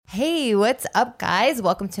Hey, what's up, guys?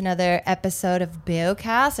 Welcome to another episode of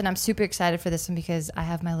Beocast, and I'm super excited for this one because I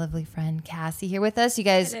have my lovely friend Cassie here with us. You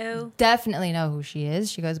guys definitely know who she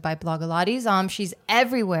is. She goes by Blogilates. She's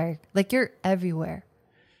everywhere. Like, you're everywhere.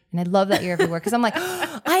 And I love that you're everywhere because I'm like,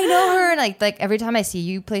 I know her. And like every time I see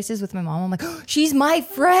you places with my mom, I'm like, she's my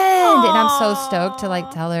friend. Aww. And I'm so stoked to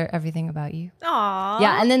like tell her everything about you. Aww.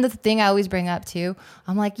 Yeah. And then the thing I always bring up too,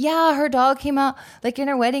 I'm like, yeah, her dog came out like in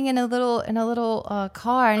her wedding in a little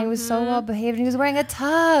car, and he was so well behaved, and he was wearing a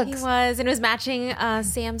tux. He was, and it was matching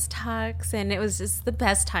Sam's tux, and it was just the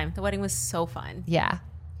best time. The wedding was so fun. Yeah.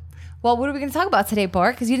 Well, what are we going to talk about today,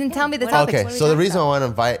 Bart? Because you didn't tell me the topic. Okay, so the reason I want to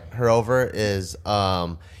invite her over is,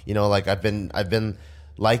 like I've been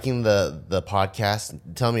liking the podcast.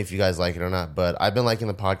 Tell me if you guys like it or not, but I've been liking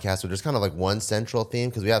the podcast. So there's kind of like one central theme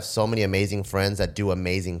because we have so many amazing friends that do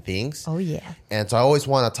amazing things. Oh, yeah. And so I always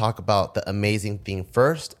want to talk about the amazing thing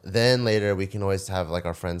first. Then later we can always have like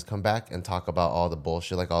our friends come back and talk about all the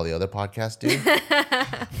bullshit like all the other podcasts do.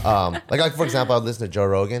 like for example, I listen to Joe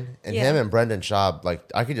Rogan and him and Brendan Schaub. Like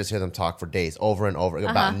I could just hear them talk for days over and over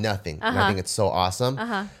about nothing. And I think it's so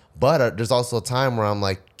awesome. But there's also a time where I'm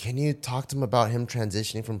like, can you talk to him about him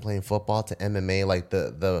transitioning from playing football to MMA? Like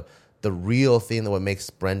the real thing that what makes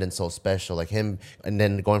Brendan so special, like him, and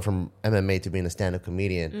then going from MMA to being a stand-up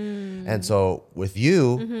comedian. And so with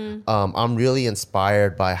you, I'm really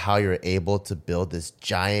inspired by how you're able to build this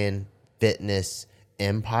giant fitness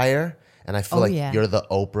empire. And I feel you're the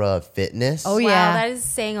Oprah of fitness. Oh, wow, yeah. that is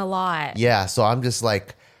saying a lot. Yeah, so I'm just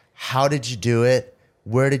like, how did you do it?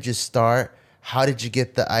 Where did you start? How did you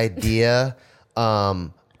get the idea?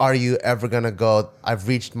 Are you ever going to go, I've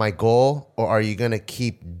reached my goal? Or are you going to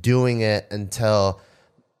keep doing it until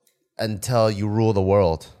you rule the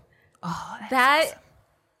world? Oh, that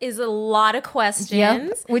is a lot of questions.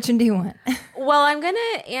 Yep. Which one do you want? Well, I'm going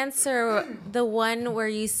to answer the one where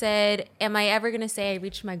you said, am I ever going to say I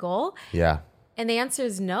reached my goal? Yeah. And the answer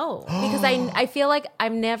is no, because I feel like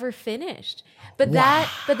I'm never finished. But that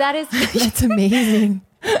is That's amazing.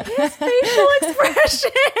 his facial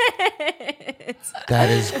expressions. That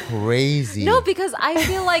is crazy. No, because I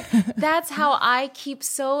feel like that's how I keep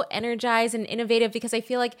so energized and innovative, because I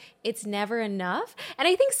feel like it's never enough. And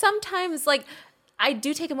I think sometimes like I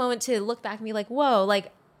do take a moment to look back and be like, whoa,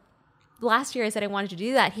 like last year I said I wanted to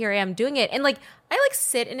do that. Here I am doing it. And like I like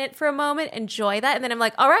sit in it for a moment, enjoy that. And then I'm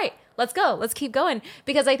like, all right, let's go. Let's keep going.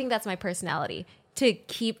 Because I think that's my personality, to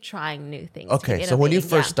keep trying new things. Okay, so when you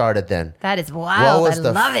first started then, That is wild. what was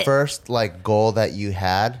I love the it. first like goal that you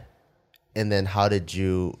had? And then how did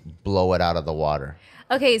you blow it out of the water?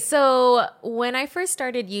 Okay, so when I first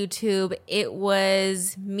started YouTube, it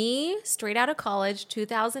was me straight out of college,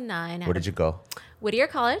 2009. Where did you go? Whittier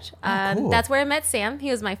College. Cool. That's where I met Sam.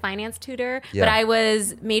 He was my finance tutor, Yeah. but I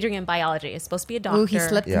was majoring in biology. I was supposed to be a doctor. Ooh, he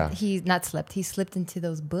slipped. Yeah. He slipped into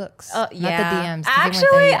those books. Yeah. Not the DMs. 'cause they weren't there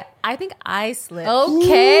Actually, yet. I think I slipped.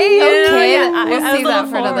 Okay. Yeah. We'll I was see a that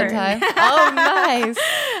little for another forward. time. Oh, nice.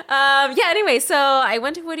 Anyway, so I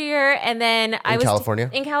went to Whittier, and then I was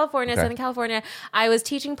California? in California, Okay. Southern California. I was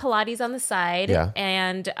teaching Pilates on the side, Yeah.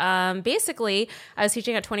 and basically I was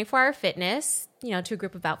teaching at 24-hour fitness, to a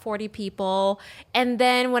group of about 40 people. And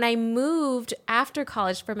then when I moved after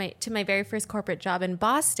college to my very first corporate job in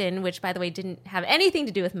Boston, which by the way didn't have anything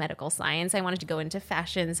to do with medical science, I wanted to go into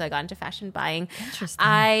fashion, so I got into fashion buying. Interesting.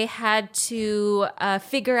 I had to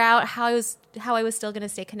figure out how I was still going to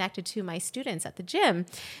stay connected to my students at the gym,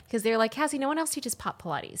 because they were like, Cassie, no one else teaches pop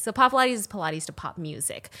Pilates. So pop Pilates is Pilates to pop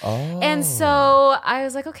music. Oh. And so I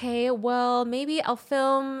was like, okay, well, maybe I'll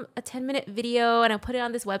film a 10-minute video and I'll put it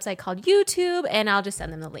on this website called YouTube, and I'll just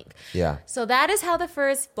send them the link. Yeah. So that is how the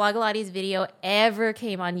first Blogilates video ever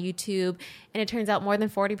came on YouTube. And it turns out more than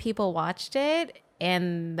 40 people watched it.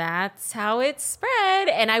 And that's how it spread.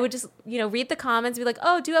 And I would just, read the comments, be like,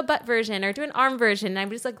 oh, do a butt version or do an arm version. And I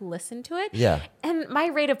would just like listen to it. Yeah. And my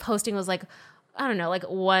rate of posting was like, I don't know, like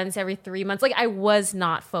once every 3 months. Like I was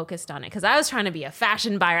not focused on it because I was trying to be a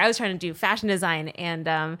fashion buyer. I was trying to do fashion design.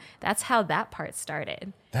 And that's how that part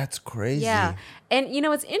started. That's crazy. Yeah. And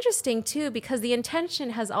it's interesting too, because the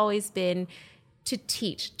intention has always been to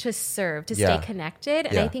teach, to serve, to stay connected.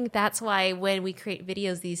 And I think that's why when we create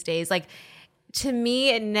videos these days, like to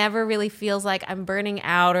me, it never really feels like I'm burning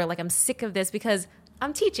out or like I'm sick of this, because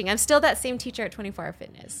I'm teaching. I'm still that same teacher at 24-hour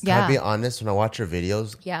fitness. Yeah. Can I be honest? When I watch your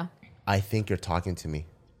videos, Yeah. I think you're talking to me.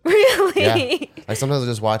 Really? Yeah. Like sometimes I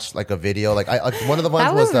just watch like a video. Like one of the ones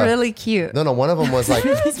That was really cute. No, one of them was like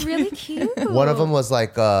It was really cute. one of them was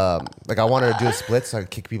like I wanted to do a split so I could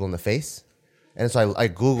kick people in the face. And so I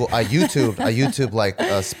YouTube like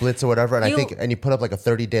splits or whatever, and you put up like a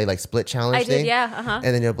 30-day like split challenge thing. And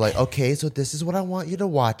then you'll be like, okay, so this is what I want you to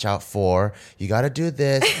watch out for. You got to do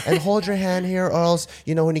this and hold your hand here, or else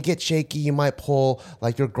when you get shaky, you might pull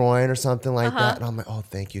like your groin or something like that. And I'm like, oh,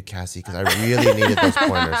 thank you, Cassie, because I really needed those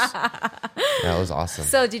pointers. That was awesome.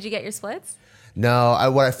 So did you get your splits? No,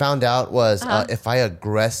 what I found out was if I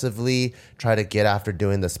aggressively try to get after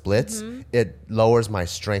doing the splits, it lowers my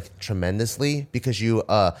strength tremendously because you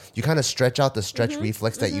kind of stretch out the stretch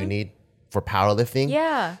reflex that you need for powerlifting.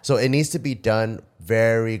 Yeah. So it needs to be done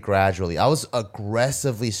very gradually. I was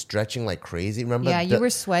aggressively stretching like crazy. Remember? Yeah, you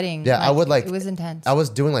were sweating. Yeah, I would like. It was intense. I was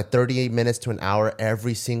doing like 38 minutes to an hour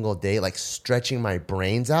every single day, like stretching my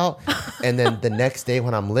brains out. And then the next day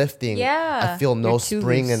when I'm lifting, I feel no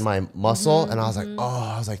spring in my muscle, and I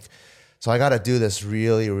was like, so I got to do this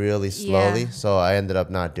really, really slowly. Yeah. So I ended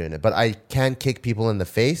up not doing it, but I can kick people in the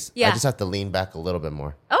face. Yeah. I just have to lean back a little bit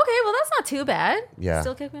more. Okay, well that's not too bad. Yeah.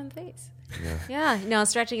 Still kick me in the face. Yeah. No,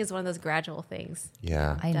 stretching is one of those gradual things.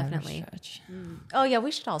 Yeah. I Definitely. never stretch. Oh yeah, we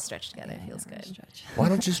should all stretch together. It feels good. Stretch. Why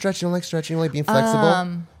don't you stretch? You don't like stretching? You like being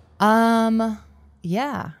flexible?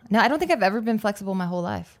 Yeah. No, I don't think I've ever been flexible my whole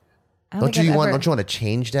life. Don't you want to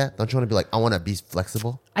change that? Don't you want to be like, I want to be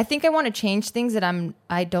flexible? I think I want to change things that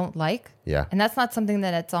I don't like. Yeah. And that's not something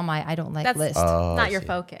that's on my I don't like That's list. not your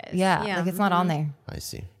focus. yeah. Like it's not on there. I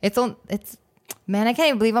see. Man, I can't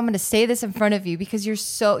even believe I'm going to say this in front of you because you're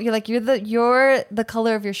the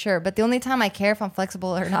color of your shirt. But the only time I care if I'm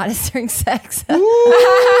flexible or not is during sex. I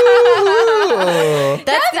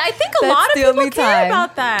think a lot of people care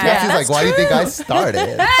about that. Cassie's like, why do you think I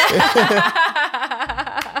started?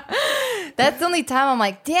 That's the only time I'm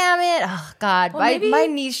like, damn it. Oh, God. Well, my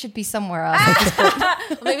knees should be somewhere else.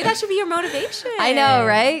 Well, maybe that should be your motivation. I know,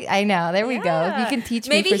 right? I know. There we go. You can teach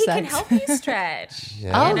me for sex. Maybe he can help you stretch.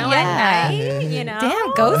 Yeah. Oh, At night,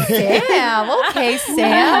 Damn, go Sam. Okay,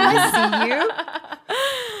 Sam. I see you.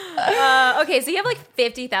 Okay, so you have like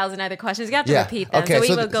 50,000 other questions. You have to repeat them. So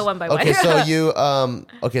we will go one by one.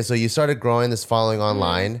 Okay, so you started growing this following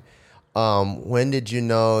online. When did you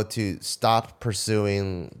know to stop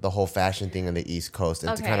pursuing the whole fashion thing on the East Coast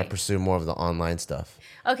and to kind of pursue more of the online stuff?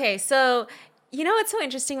 Okay, so it's so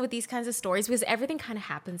interesting with these kinds of stories because everything kind of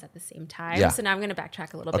happens at the same time. Yeah. So now I'm going to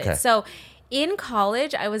backtrack a little bit. So in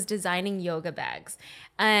college, I was designing yoga bags.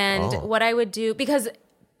 And what I would do, because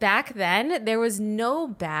back then, there was no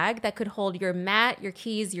bag that could hold your mat, your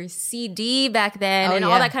keys, your CD back then, and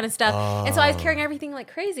all that kind of stuff. And so I was carrying everything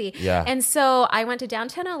like crazy. Yeah. And so I went to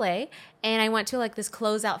downtown LA and I went to like this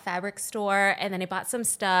closeout fabric store, and then I bought some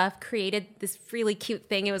stuff, created this really cute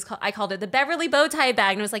thing. I called it the Beverly Bow Tie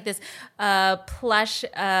Bag. And it was like this plush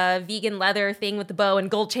vegan leather thing with the bow and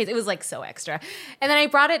gold chains. It was like so extra. And then I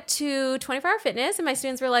brought it to 24 Hour Fitness, and my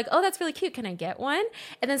students were like, oh, that's really cute. Can I get one?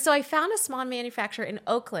 And then so I found a small manufacturer in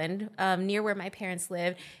Oakland near where my parents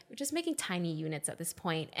lived. We're just making tiny units at this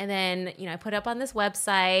point. And then, I put up on this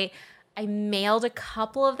website. I mailed a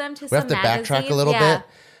couple of them to some magazines. We have to backtrack a little bit.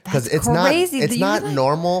 Because it's crazy. It's not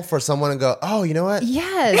normal for someone to go, oh, you know what?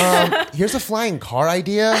 Yes. Here's a flying car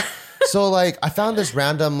idea. So like I found this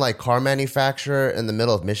random like car manufacturer in the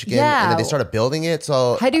middle of Michigan, and then they started building it.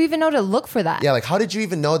 So how do you even know to look for that? Yeah, like how did you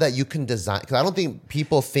even know that you can design? Because I don't think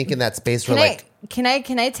people think in that space for Can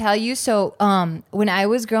I tell you? So when I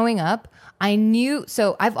was growing up, I knew.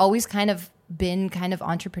 So I've always kind of been kind of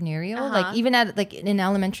entrepreneurial, like even at like in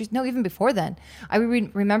elementary, no, even before then. I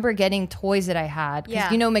remember getting toys that I had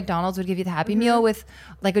because McDonald's would give you the Happy Meal with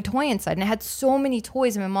like a toy inside, and I had so many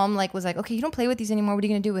toys. And my mom was like, "Okay, you don't play with these anymore. What are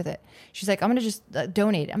you gonna do with it?" She's like, "I'm gonna just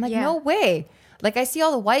donate." I'm like, "No way." Like I see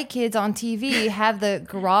all the white kids on TV have the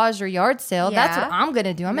garage or yard sale. That's what I'm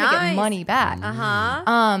gonna do. I'm gonna get money back.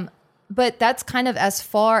 But that's kind of as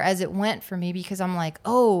far as it went for me because I'm like,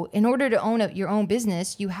 oh, in order to own your own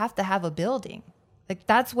business, you have to have a building. Like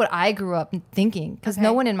that's what I grew up thinking because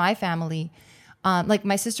no one in my family, like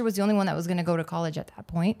my sister was the only one that was going to go to college at that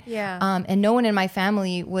point. Yeah. And no one in my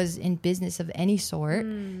family was in business of any sort.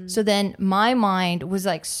 So then my mind was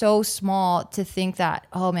like so small to think that,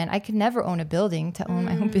 oh man, I could never own a building to own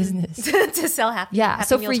my own business. To sell happy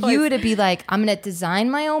so meal for toys. you to be like, I'm going to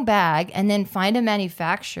design my own bag and then find a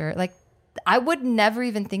manufacturer, like I would never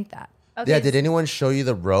even think that. Yeah, did anyone show you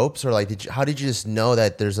the ropes, or like how did you just know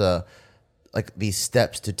that there's these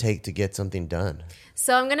steps to take to get something done?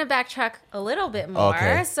 So I'm going to backtrack a little bit more.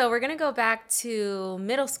 Okay. So we're going to go back to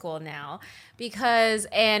middle school now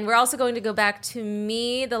and we're also going to go back to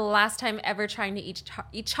me. The last time ever trying to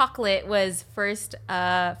eat chocolate was first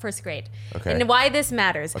grade. Okay. And why this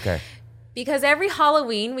matters. Okay. Because every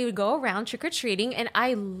Halloween we would go around trick-or-treating, and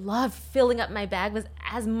I loved filling up my bag with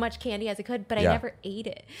as much candy as I could, but I Yeah. never ate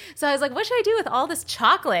it. So I was like, what should I do with all this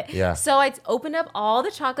chocolate? Yeah. So I opened up all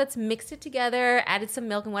the chocolates, mixed it together, added some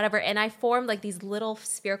milk and whatever, and I formed like these little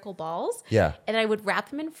spherical balls. Yeah. And I would wrap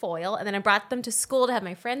them in foil, and then I brought them to school to have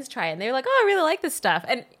my friends try it. And they were like, oh, I really like this stuff.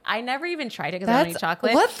 And I never even tried it because I don't eat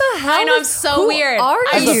chocolate. What the hell? I know, I'm so who weird. Are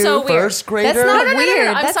I'm you? so weird. First grader? That's not No, weird.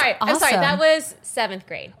 I'm That's sorry. I'm sorry. awesome. That was 7th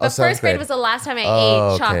grade. But seventh first grade grade. was the last time I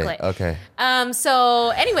Oh, ate chocolate. Okay. So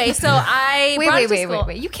anyway, so I brought it to school.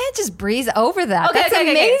 wait. You can't just breeze over that. Okay, That's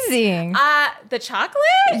okay. amazing. The chocolate?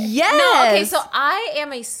 Yes. No, okay, so I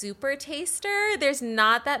am a super taster. There's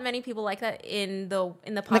not that many people like that in the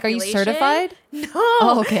population. Like, are you certified? No.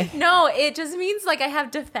 Oh, okay. No, it just means like I have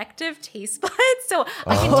defective taste buds. So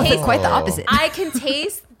I can Oh, taste quite the opposite. I can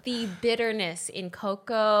taste the bitterness in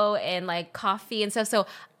cocoa and like coffee and stuff. So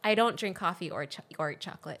I don't drink coffee or eat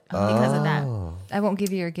chocolate because of that. I won't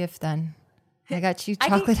give you your gift then. I got you I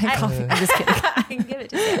can- chocolate and I- coffee. I'm just kidding. I can give it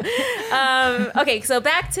to you. Okay, so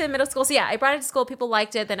back to middle school. So yeah, I brought it to school. People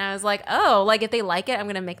liked it. Then I was like, oh, like if they like it, I'm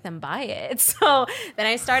gonna make them buy it. So then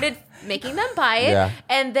I started making them buy it, Yeah.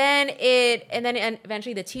 and then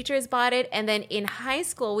eventually the teachers bought it. And then in high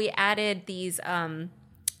school, we added these.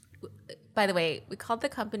 By the way, we called the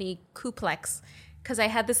company Couplex because I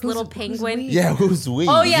had this little penguin. we? Yeah, who's we?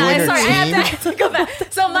 Oh yeah, You and I'm your sorry. I team? have to go back.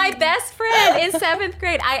 So my best friend in 7th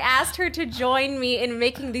grade, I asked her to join me in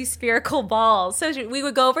making these spherical balls. So we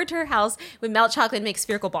would go over to her house, we'd melt chocolate and make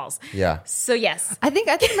spherical balls. Yeah. So yes, I think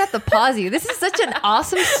I'm going to have to pause you. This is such an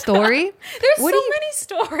awesome story. there's What so do you- many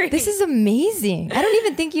stories. This is amazing. I don't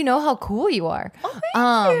even think you know how cool you are. Oh,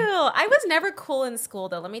 thank you. I was never cool in school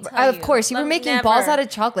though. Let me tell you. Of course, you were making balls out of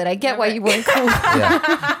chocolate. I get why Never. you weren't cool.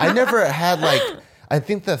 Yeah. I never had I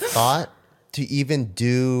think the thought to even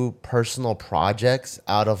do personal projects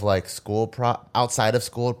out of like outside of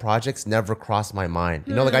school projects never crossed my mind.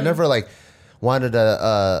 You know, like I never wanted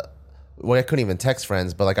to, well, I couldn't even text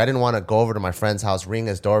friends, but like I didn't want to go over to my friend's house, ring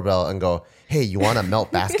his doorbell and go, hey, you want to melt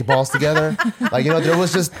basketballs together? Like, you know, there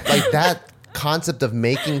was just like that concept of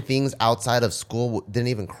making things outside of school didn't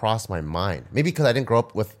even cross my mind. Maybe because I didn't grow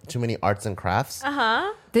up with too many arts and crafts.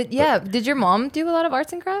 Did your mom do a lot of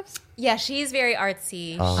arts and crafts? Yeah, she's very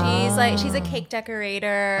artsy. She's a cake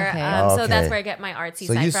decorator. Okay. So that's Okay. where I get my artsy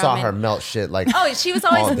So side you from. saw and- her melt shit like Oh, she was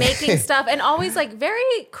always all day. making stuff and always like very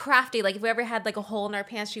crafty. Like if we ever had like a hole in our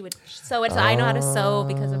pants, she would sew it. So I know how to sew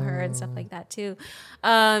because of her and stuff like that too.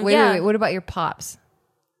 Wait. What about your pops?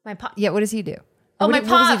 My pop. Yeah, what does he do? Oh, What my what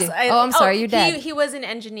does he pops. do? I'm sorry, your dad. He was an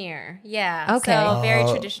engineer. Yeah. Okay. So very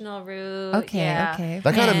traditional route. Okay, yeah. okay.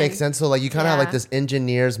 That kind of And- makes sense. So like you kind of have Yeah. like this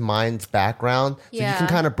engineer's mind's background. So you can Yeah.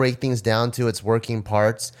 kind of break things down to its working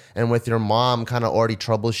parts. And with your mom kind of already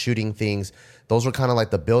troubleshooting things, those were kind of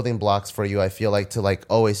like the building blocks for you. I feel like to like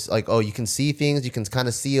always like, oh, you can see things, you can kind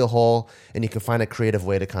of see a hole and you can find a creative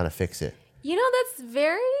way to kind of fix it. You know,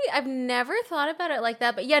 I've never thought about it like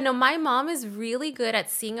that. But yeah, no, my mom is really good at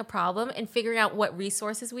seeing a problem and figuring out what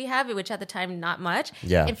resources we have, which at the time, not much,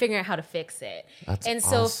 Yeah. and figuring out how to fix it. That's and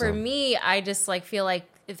so for awesome. me, I just like feel like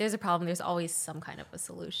if there's a problem, there's always some kind of a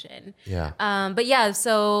solution. Yeah. But yeah,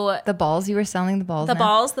 so The balls, you were selling the balls. the now?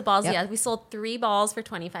 balls, Yep. yeah. We sold 3 balls for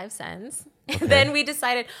 25 cents. And then we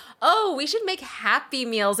decided, oh, we should make Happy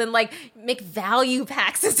Meals and like make value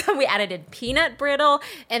packs. And so we added in peanut brittle,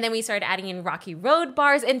 and then we started adding in Rocky Road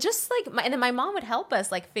bars, and just like, and then my mom would help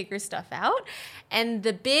us like figure stuff out. And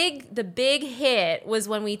the big hit was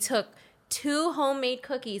when we took 2 homemade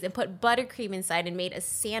cookies and put buttercream inside and made a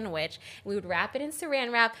sandwich. We would wrap it in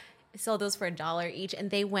saran wrap. Sell those for $1 each,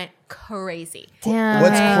 and they went crazy. Damn.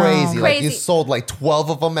 What's crazy? Like you Crazy. sold like 12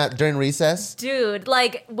 of them during recess? Dude,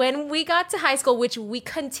 like when we got to high school, which we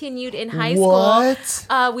continued in high What?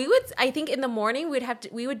 school, we would, I think in the morning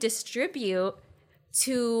we would distribute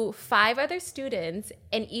to 5 other students,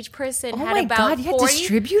 and each person Oh had my about God, you had 40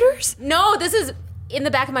 distributors? No, this is in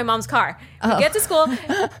the back of my mom's car. We get to school,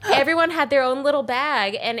 everyone had their own little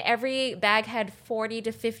bag, and every bag had 40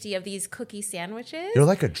 to 50 of these cookie sandwiches. You're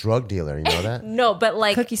like a drug dealer, you know that? No, but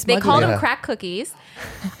like Cookie they smuggler. called Yeah. them crack cookies.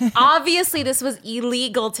 Obviously, this was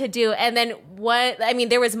illegal to do. And then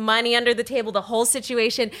there was money under the table, the whole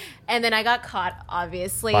situation. And then I got caught,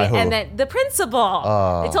 obviously. By who? And then the principal,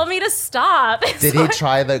 they told me to stop. Did he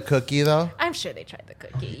try the cookie though? I'm sure they tried the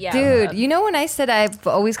cookie. Yeah, Dude, you know when I said I've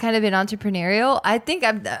always kind of been entrepreneurial, I think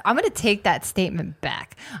I'm going to take that statement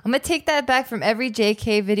back. I'm going to take that back from every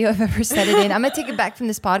JK video I've ever said it in. I'm going to take it back from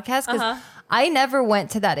this podcast because I never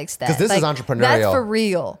went to that extent. 'Cause this is entrepreneurial. That's for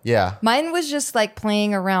real. Yeah. Mine was just like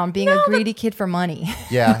playing around, being a greedy kid for money.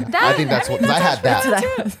 Yeah. I think that's what, 'cause I had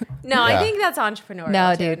that. No, I Yeah. think that's entrepreneurial.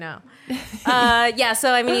 No, too. dude. No. Yeah,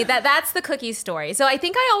 so I mean that's the cookie story. So I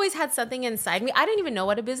think I always had something inside me. I didn't even know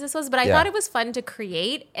what a business was, but I thought it was fun to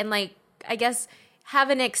create and like I guess have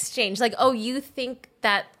an exchange. Like, oh, you think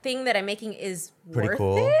that thing that I'm making is pretty worth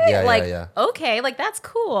cool? it? Yeah, like, yeah. okay, like that's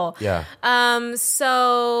cool. Yeah.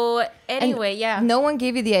 So anyway, No one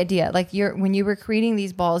gave you the idea. Like when you were creating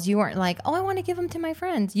these balls, you weren't like, oh, I want to give them to my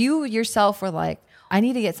friends. You yourself were like, I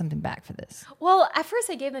need to get something back for this. Well, at first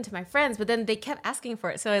I gave them to my friends, but then they kept asking for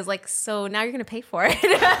it. So I was like, so now you're going to pay for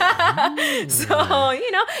it. So,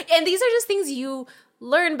 you know, and these are just things you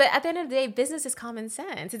learn. But at the end of the day, business is common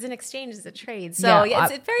sense. It's an exchange, it's a trade. So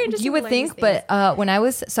it's very interesting. You would think, but when I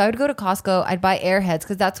would go to Costco, I'd buy Airheads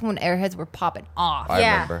because that's when Airheads were popping off. I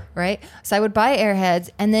remember. Right? So I would buy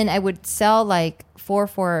Airheads and then I would sell like four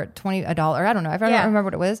for $20. I don't know. I don't remember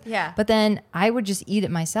what it was. Yeah. But then I would just eat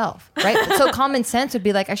it myself. Right? So common sense would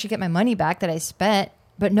be like, I should get my money back that I spent.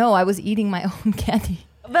 But no, I was eating my own candy.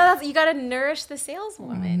 But you got to nourish the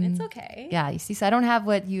saleswoman. It's okay. Yeah, you see, so I don't have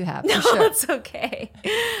what you have. No, For sure. it's okay.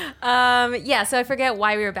 Yeah, so I forget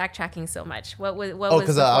why we were backtracking so much. What was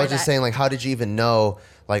because I was just saying, like, how did you even know,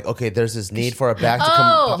 like, okay, there's this need for a bag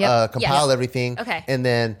to compile everything. Okay. And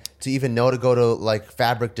then to even know to go to, like,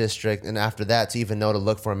 Fabric District, and after that, to even know to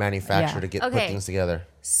look for a manufacturer to put things together.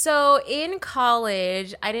 So in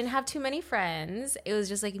college, I didn't have too many friends. It was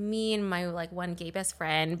just like me and my like one gay best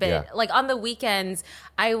friend. But like on the weekends,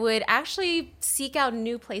 I would actually seek out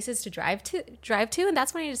new places to drive to, and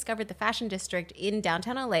that's when I discovered the Fashion District in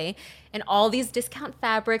downtown LA, and all these discount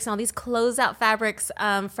fabrics and all these closeout fabrics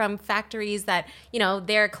from factories that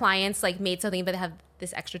their clients like made something, but they have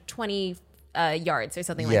this extra 20 yards or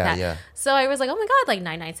something like that. Yeah. So I was like, oh my god, like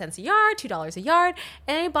 99 cents a yard, $2 a yard,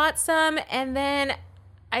 and I bought some, and then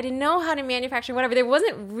I didn't know how to manufacture whatever. There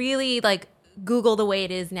wasn't really like Google the way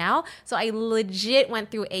it is now. So I legit went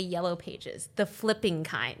through a Yellow Pages, the flipping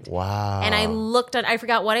kind. Wow. And I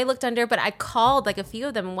forgot what I looked under, but I called like a few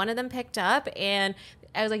of them, and one of them picked up, and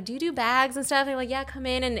I was like, do you do bags and stuff? And they're like, yeah, come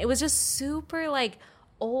in. And it was just super like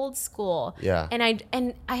old school. Yeah. And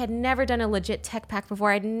I had never done a legit tech pack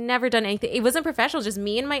before. I'd never done anything. It wasn't professional, just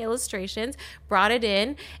me and my illustrations, brought it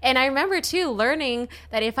in. And I remember too learning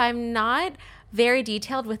that if I'm not very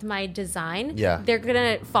detailed with my design, they're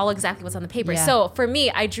gonna follow exactly what's on the paper. Yeah. So for me,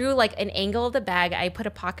 I drew like an angle of the bag. I put a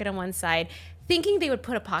pocket on one side, thinking they would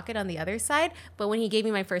put a pocket on the other side. But when he gave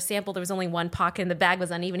me my first sample, there was only one pocket and the bag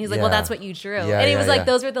was uneven. He's like, well, that's what you drew. And it was like,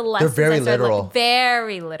 those were the lessons. They're very literal.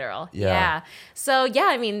 Very literal. Yeah. So yeah,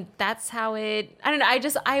 I mean, that's how it, I don't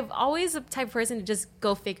know. I've always the type of person to just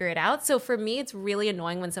go figure it out. So for me, it's really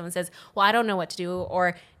annoying when someone says, well, I don't know what to do,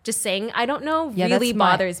 or just saying I don't know really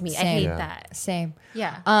bothers me. I hate that. Same.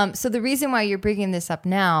 Yeah. So the reason why you're bringing this up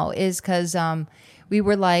now is because we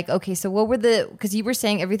were like, okay, so what were because you were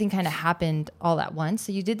saying everything kind of happened all at once.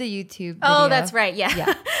 So you did the YouTube video. Oh, that's right.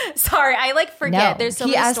 Yeah. Sorry, I like forget. There's so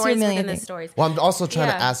many stories within the stories. Well, I'm also trying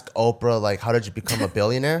to ask Oprah, like, how did you become a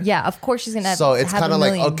billionaire? Yeah, of course she's gonna. So it's kind of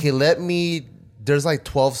like, okay, there's like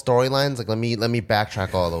 12 storylines. Like, let me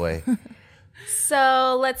backtrack all the way.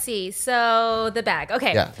 So let's see. So the bag.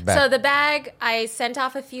 Okay. Yeah, the bag. So the bag, I sent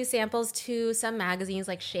off a few samples to some magazines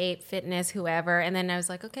like Shape, Fitness, whoever, and then I was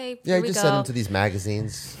like, okay, here we just go. send them to these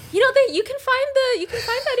magazines. You know that you can find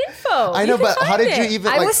that info. I know, but how did you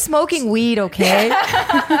even? I was smoking weed, okay?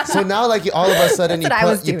 So now, like, all of a sudden,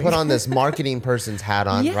 you put on this marketing person's hat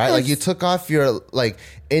on, right? Like, you took off your like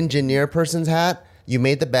engineer person's hat. You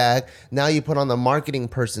made the bag. Now you put on the marketing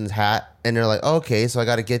person's hat, and they're like, okay, so I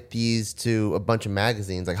got to get these to a bunch of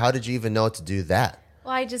magazines. Like, how did you even know to do that?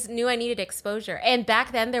 Well, I just knew I needed exposure. And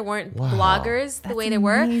back then, there weren't bloggers the way they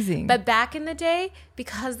were. But back in the day,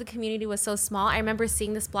 because the community was so small, I remember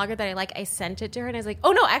seeing this blogger that I like. I sent it to her, and I was like,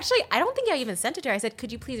 oh, no, actually, I don't think I even sent it to her. I said,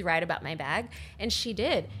 could you please write about my bag? And she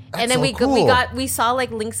did. And then we saw like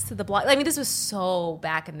links to the blog. I mean, this was so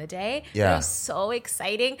back in the day. Yeah. It was so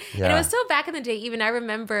exciting. Yeah. And it was so back in the day, even I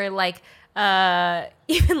remember like,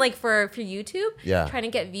 even like for YouTube, trying to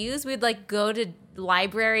get views, we'd like go to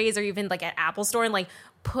libraries or even like at Apple Store and like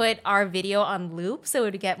put our video on loop so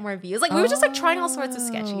it would get more views. Like we were just like trying all sorts of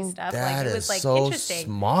sketchy stuff. That like it was like so interesting.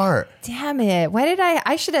 Smart. Damn it. Why did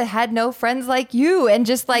I should have had no friends like you and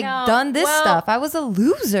just like done this stuff. I was a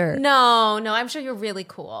loser. No, I'm sure you're really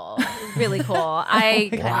cool. Really cool. I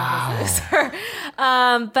kind of was a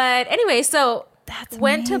loser. But anyway, so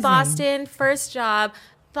went to Boston, first job.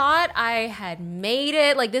 Thought I had made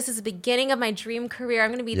it. Like, this is the beginning of my dream career.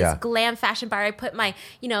 I'm going to be this glam fashion buyer. I put my,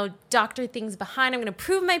 doctor things behind. I'm going to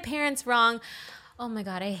prove my parents wrong. Oh my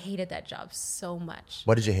God, I hated that job so much.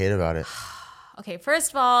 What did you hate about it? Okay,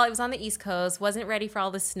 first of all, it was on the East Coast. Wasn't ready for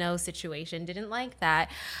all the snow situation. Didn't like that.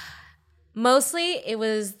 Mostly it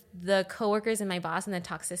was the coworkers and my boss and the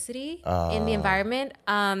toxicity in the environment.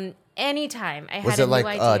 Anytime I had was a it new like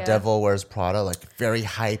idea. Devil Wears Prada, like very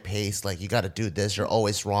high paced, like you got to do this, you're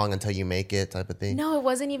always wrong until you make it type of thing? No, it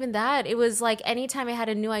wasn't even that. It was like anytime I had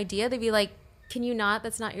a new idea, they'd be like, can you not?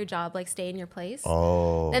 That's not your job. Like, stay in your place.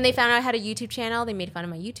 Oh. Then they found out I had a YouTube channel. They made fun of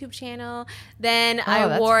my YouTube channel. Then I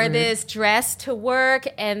that's wore rude. this dress to work.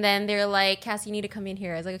 And then they're like, Cassie, you need to come in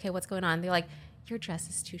here. I was like, okay, what's going on? They're like, your dress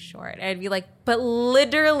is too short. And I'd be like, but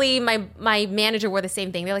literally my manager wore the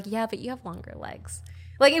same thing. They're like, yeah, but you have longer legs.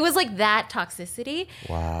 Like, it was like that toxicity.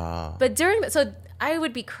 Wow. But so I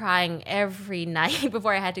would be crying every night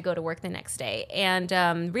before I had to go to work the next day, and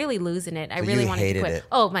really losing it. I really you wanted to hated quit. it.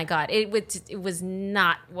 Oh my God, it was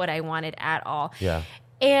not what I wanted at all. Yeah.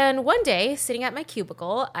 And one day, sitting at my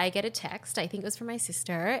cubicle, I get a text. I think it was from my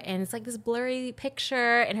sister, and it's like this blurry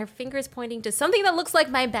picture, and her finger is pointing to something that looks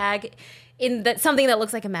like my bag, something that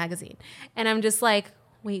looks like a magazine, and I'm just like,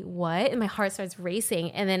 wait, what? And my heart starts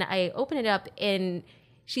racing, and then I open it up, and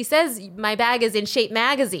she says my bag is in Shape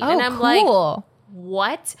magazine, and I'm like,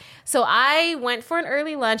 what? So I went for an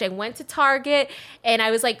early lunch. I went to Target, and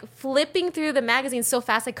I was like flipping through the magazine so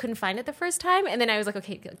fast I couldn't find it the first time. And then I was like,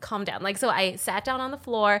 okay, calm down. Like, so I sat down on the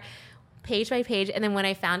floor, page by page, and then when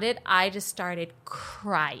I found it, I just started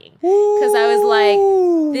crying because I was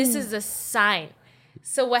like, this is a sign.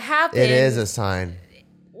 So what happened? It is a sign.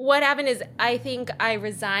 What happened is I think I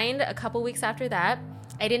resigned a couple weeks after that.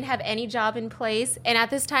 I didn't have any job in place. And at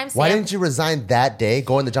this time, Why Sam, didn't you resign that day?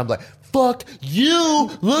 Go in the job like, fuck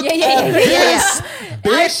you. Look at this,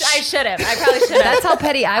 bitch. I should have. I probably should have. That's how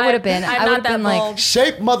petty I would have been. I'm I would not have been that like, bold.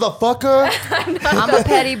 Shape, motherfucker. I'm a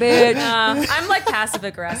petty bitch. I'm like passive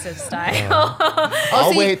aggressive style.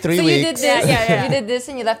 I'll wait 3 so weeks. you did this. Yeah. You did this,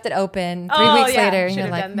 and you left it open. 3 weeks later, and should you're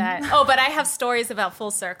have like, done that. Oh, but I have stories about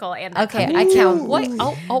Full Circle and that okay, company. I count. What?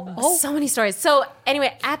 Oh. So many stories. So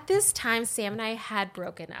anyway, at this time, Sam and I had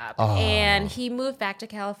broken up, and he moved back to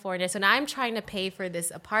California. So now I'm trying to pay for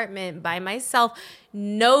this apartment by myself.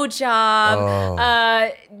 No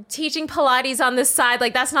job, teaching Pilates on the side.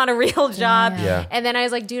 Like, that's not a real job. Yeah. And then I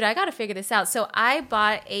was like, dude, I got to figure this out. So I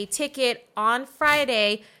bought a ticket on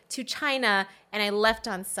Friday to China, and I left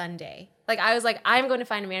on Sunday. Like, I was like, I'm going to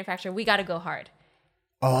find a manufacturer. We got to go hard.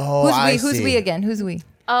 Oh, Who's we again? Who's we?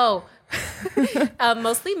 Oh,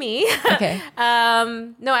 mostly me. Okay.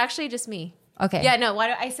 No, actually just me. Okay. Yeah, no, why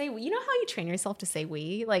do I say, you know how you train yourself to say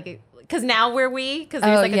we? Like, because now we're we, because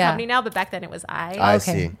there's like a company now, but back then it was I. I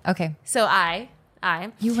Okay. see. Okay. So I.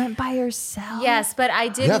 You went by yourself. Yes, but I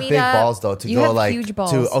did You have meet big up. balls though to You go have like huge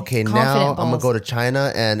balls. to okay Confident now I'm gonna balls. go to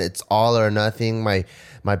China and it's all or nothing. My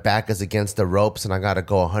back is against the ropes and I gotta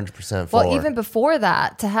go 100% forward. Well, even before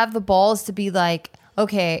that, to have the balls to be like,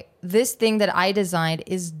 okay, this thing that I designed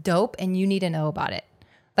is dope, and you need to know about it.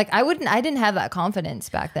 Like, I didn't have that confidence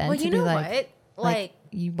back then. Well, to you be know like, what? Like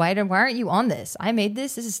why aren't you on this? I made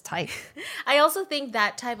this. This is tight. I also think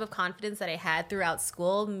that type of confidence that I had throughout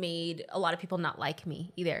school made a lot of people not like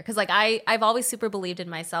me either. Because like I've always super believed in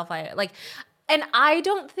myself. And I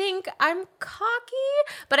don't think I'm cocky,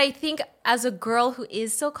 but I think as a girl who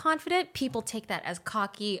is so confident, people take that as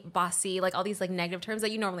cocky, bossy, like all these like negative terms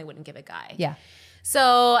that you normally wouldn't give a guy. Yeah.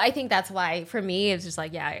 So I think that's why for me it's just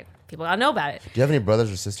like, yeah, people gotta know about it. Do you have any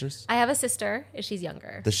brothers or sisters? I have a sister, and she's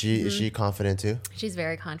younger. Is she confident too? She's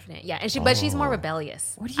very confident, yeah, and but she's more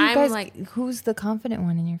rebellious. What do you I'm guys like? who's the confident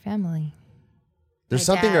one in your family? There's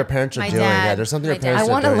My something dad. your parents are My doing. dad. Yeah, there's something My your dad. parents I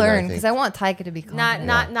are want doing. to learn think. because I want Taika to be confident.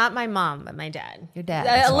 Not my mom, but my dad. Your dad. A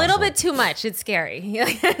That's little awesome. bit too much. It's scary.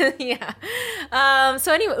 Yeah.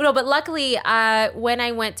 So anyway, no, but luckily, when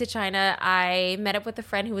I went to China, I met up with a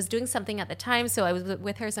friend who was doing something at the time, so I was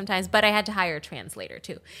with her sometimes. But I had to hire a translator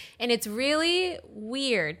too, and it's really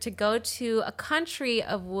weird to go to a country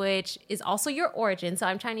of which is also your origin. So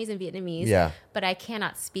I'm Chinese and Vietnamese. Yeah. But I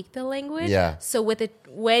cannot speak the language. Yeah. So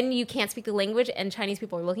when you can't speak the language and Chinese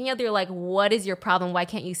people are looking at, they're like, "What is your problem? Why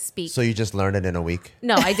can't you speak?" So you just learned it in a week?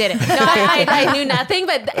 No, I didn't. No, I knew nothing.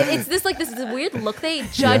 But it's this weird look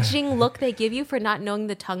judging look they give you for not knowing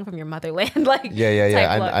the tongue from your motherland. Like Yeah.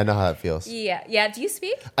 type look. I know how that feels. Yeah. Do you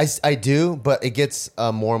speak? I do, but it gets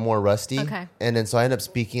more and more rusty. Okay. And then so I end up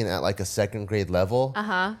speaking at like a second grade level.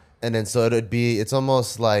 Uh-huh. And then so it's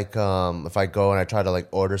almost like if I go and I try to like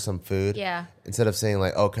order some food. Yeah. Instead of saying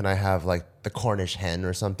like, oh, can I have like the Cornish hen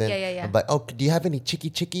or something? Yeah. I'm like, oh, do you have any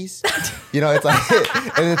chickies? You know, it's like,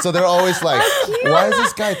 and then, so they're always like, why is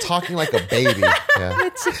this guy talking like a baby? Yeah.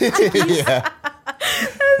 Yeah.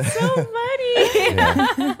 So funny.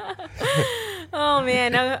 Yeah. Oh Oh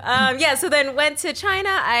man. Yeah. So then went to China.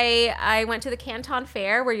 I went to the Canton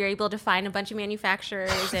Fair where you're able to find a bunch of manufacturers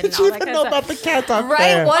and all that kind of stuff. about the Canton Right.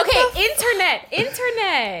 Fair? Well, okay.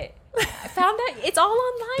 Internet. I found out it's all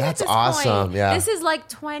online. That's at this awesome, point. yeah. This is like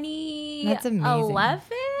That's 2011,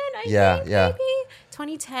 amazing. Yeah, think, yeah. maybe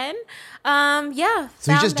 2010. Yeah.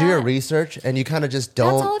 So you found just do your that. research and you kind of just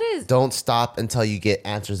all it is. don't stop until you get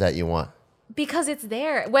answers that you want. Because it's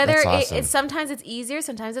there. Whether That's awesome. it's sometimes it's easier,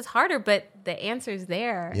 sometimes it's harder, but the answer's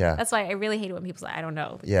there. Yeah. That's why I really hate it when people say, I don't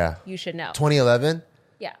know. Yeah. You should know. 2011?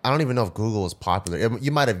 Yeah. I don't even know if Google was popular.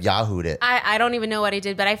 You might have Yahoo'd it. I don't even know what I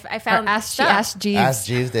did, but I Or found Ask stuff. Jeeves. Ask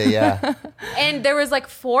Jeeves did, yeah. And there was like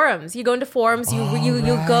forums. You go into forums, you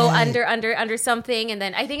go under something, and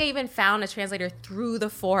then I think I even found a translator through the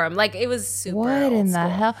forum. Like it was super. What old in the school.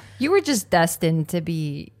 hell? You were just destined to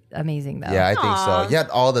be amazing, though. Yeah, I think Aw. so. You had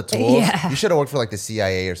all the tools. Yeah. You should have worked for like the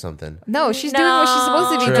CIA or something. No, she's doing what she's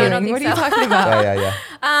supposed to be No, True. I don't doing. What think are you so. talking about?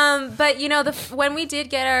 Yeah. But you know, when we did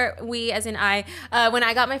get we as in when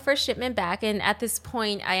I got my first shipment back, and at this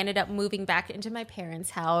point, I ended up moving back into my parents'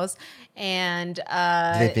 house, and Did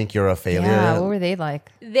they think you're a failure? Yeah, what were they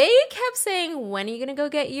like? they kept saying, "When are you gonna go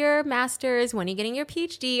get your master's? When are you getting your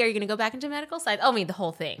PhD? Are you gonna go back into medical science?" Oh, I mean, the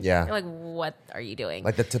whole thing. Yeah. They're like, what are you doing?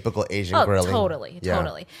 Like the typical Asian Oh, grilling. totally.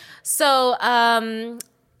 Yeah. So,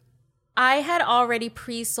 I had already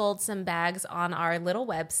pre-sold some bags on our little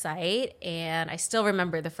website, and I still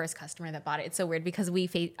remember the first customer that bought it. It's so weird because we,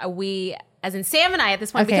 as in Sam and I, at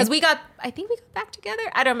this point, Okay. because I think we got back together.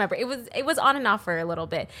 I don't remember. It was on and off for a little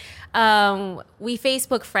bit. We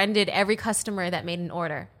Facebook friended every customer that made an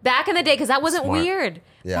order back in the day because that wasn't Smart. weird.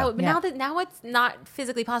 Yeah. Now it's not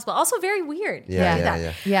physically possible. Also, very weird.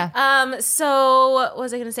 Yeah. So what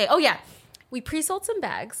was I going to say? Oh yeah, we pre-sold some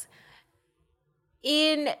bags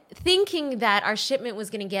in thinking that our shipment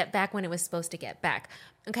was going to get back when it was supposed to get back.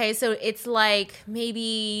 Okay, so it's like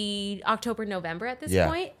maybe October, November at this Yeah.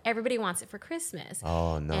 point. Everybody wants it for Christmas.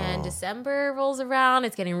 Oh, no. And December rolls around.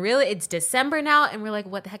 It's December now, and we're like,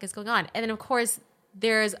 what the heck is going on? And then of course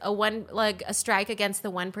there's a strike against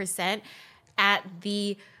the 1% at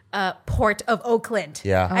the port of Oakland.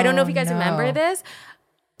 Yeah. I don't know if you Oh, guys no. remember this,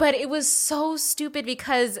 but it was so stupid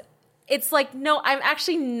because it's like, no, I'm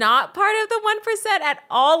actually not part of the 1% at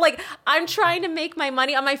all. Like, I'm trying to make my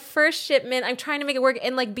money on my first shipment. I'm trying to make it work.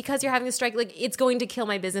 And like, because you're having a strike, like it's going to kill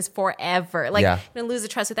my business forever. Like, Yeah. I'm going to lose the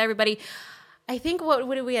trust with everybody. I think what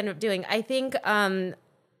did we end up doing? I think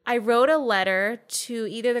I wrote a letter to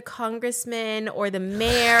either the congressman or the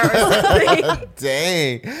mayor or something.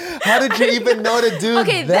 Dang. How did you even know to do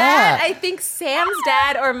Okay, that? I think Sam's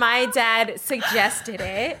dad or my dad suggested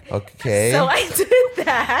it. Okay. So I did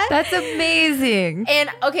that. That's amazing. And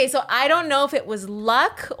okay, so I don't know if it was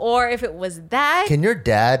luck or if it was that. Can your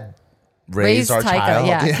dad raise our Taika. child?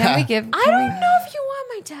 Yeah. Can we give? I don't know if you want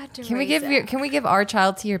my dad to Can we raise give it. Can we give our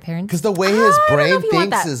child to your parents? Because the way his I don't know brain if you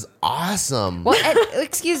want thinks that. is awesome. Well,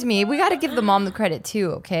 excuse me. We got to give the mom the credit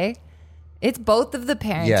too. Okay, it's both of the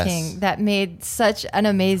parenting Yes. that made such an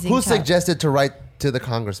amazing. Who child. suggested to write to the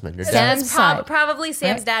congressman? Your dad? Sam's side. Probably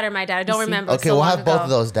Sam's Right? dad or my dad. I don't You see? remember. Okay, so we'll long have both ago. of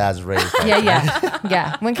those dads raised.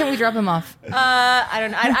 Yeah. When can we drop him off? I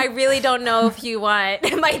don't know. I really don't know if you want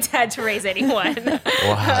my dad to raise anyone.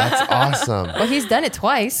 Wow, that's awesome. Well, he's done it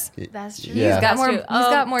twice. That's true. Yeah. He's got That's more. true. He's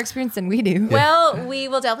got more experience than we do. Well, we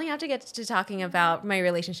will definitely have to get to talking about my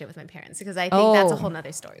relationship with my parents because I think that's a Oh. whole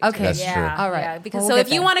nother story. Okay. too. That's yeah, true. All right. Yeah, because Well, so we'll if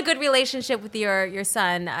get you there. want a good relationship with your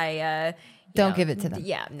son, I Don't give it to them.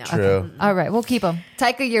 Yeah, no. True. All right, we'll keep him.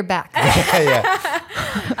 Taika, you're back. Yeah.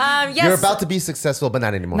 Yes. You're about to be successful, but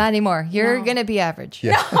not anymore. Not anymore. You're No. gonna be average.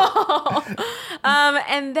 Yeah.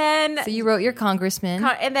 and then So you wrote your congressman.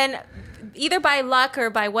 and then either by luck or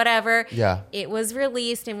by whatever, Yeah. it was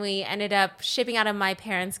released, and we ended up shipping out of my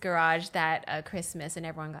parents' garage that Christmas, and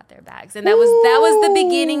everyone got their bags, and that was the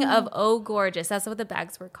beginning of Oh Gorgeous. That's what the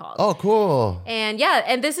bags were called. Oh, cool. And yeah,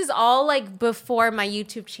 and this is all like before my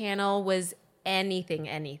YouTube channel was anything.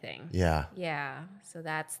 Yeah. Yeah. So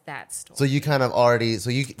that's that story. So you kind of already,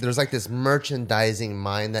 there's like this merchandising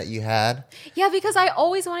mind that you had. Yeah, because I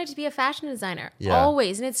always wanted to be a fashion designer. Yeah.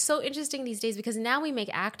 Always. And it's so interesting these days because now we make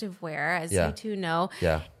activewear, as Yeah. you two know.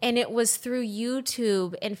 Yeah. And it was through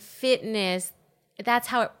YouTube and fitness. That's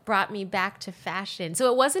how it brought me back to fashion. So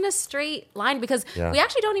it wasn't a straight line because Yeah. we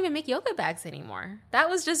actually don't even make yoga bags anymore. That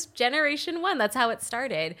was just generation one. That's how it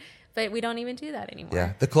started. But we don't even do that anymore.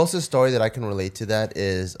 Yeah. The closest story that I can relate to that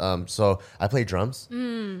is, so I play drums.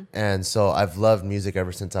 And so I've loved music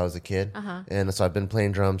ever since I was a kid. And so I've been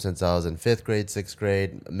playing drums since I was in 5th grade, 6th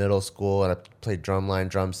grade, middle school. And I played drumline,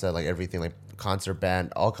 drum set, like everything, like concert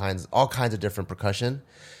band, all kinds of different percussion.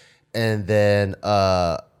 And then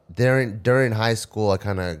during high school, I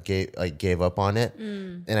kind of gave up on it,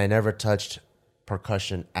 and I never touched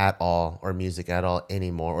percussion at all or music at all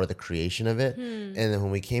anymore, or the creation of it. And then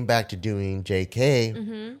when we came back to doing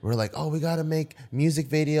JK, we're like, oh, we got to make music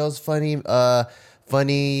videos,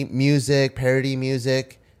 funny music, parody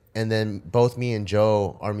music. And then both me and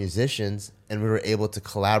Joe are musicians, and we were able to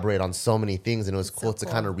collaborate on so many things, and it was cool to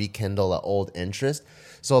kind of rekindle an old interest.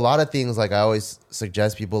 So a lot of things, like I always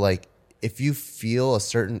suggest people, like, if you feel a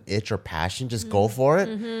certain itch or passion, just go for it,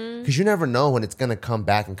 because you never know when it's going to come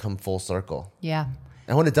back and come full circle. Yeah.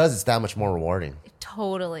 And when it does, it's that much more rewarding.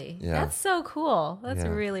 Totally. Yeah. That's so cool. That's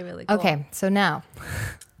really, really cool. Okay, so now...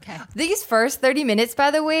 These first 30 minutes, by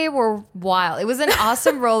the way, were wild. It was an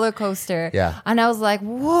awesome roller coaster. Yeah. And I was like,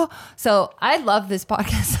 whoa. So I love this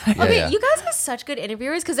podcast. Okay, you guys are such good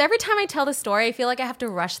interviewers, because every time I tell the story, I feel like I have to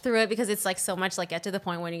rush through it because it's like so much like get to the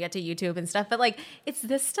point when you get to YouTube and stuff. But like it's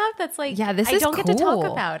this stuff that's like this I is don't cool. get to talk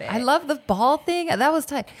about it. I love the ball thing. That was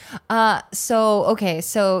tight.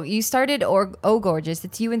 So you started Oh Gorgeous.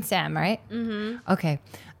 It's you and Sam, right? Mm-hmm. Okay.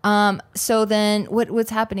 So then what's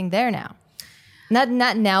happening there now?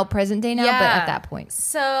 Not now, present day now, but at that point.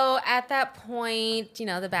 So at that point,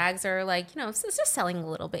 the bags are like, it's just selling a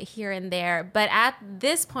little bit here and there. But at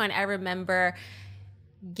this point, I remember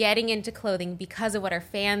getting into clothing because of what our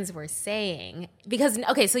fans were saying. Because,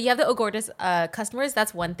 okay, so you have the Oh Gorgeous customers,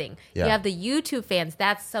 that's one thing. Yeah. You have the YouTube fans,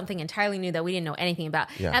 that's something entirely new that we didn't know anything about.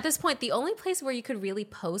 Yeah. At this point, the only place where you could really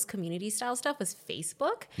post community style stuff was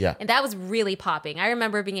Facebook. Yeah. And that was really popping. I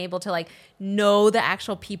remember being able to like know the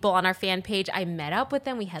actual people on our fan page. I met up with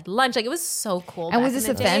them, we had lunch. Like it was so cool. And was this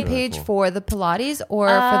a fan page cool. for the Pilates or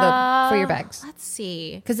for your bags? Let's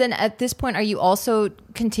see. Because then at this point, are you also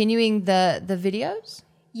continuing the videos?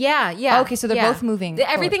 Yeah. Okay, so they're both moving. So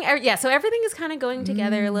everything is kind of going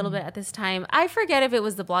together a little bit at this time. I forget if it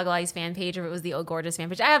was the Blogilates fan page or if it was the Oh Gorgeous fan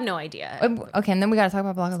page. I have no idea. Okay, and then we got to talk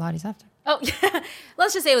about Blogilates after. Oh, yeah.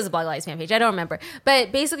 Let's just say it was the Blogilates fan page. I don't remember.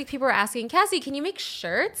 But basically, people were asking, Cassie, can you make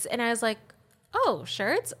shirts? And I was like, oh,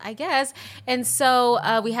 shirts, I guess. And so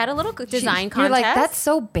we had a little design contest. You're like, that's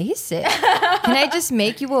so basic. Can I just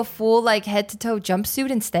make you a full like head to toe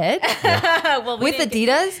jumpsuit instead? Well, with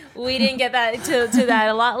Adidas? We didn't get that to that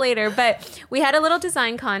a lot later. But we had a little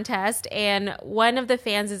design contest, and one of the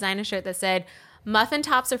fans designed a shirt that said, muffin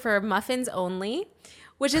tops are for muffins only.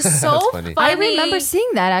 Which is so funny. I remember seeing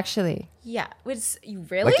that actually. Yeah.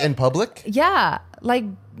 Really? Like in public? Yeah. Like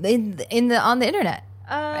on the internet.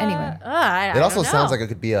 Anyway. It also sounds like it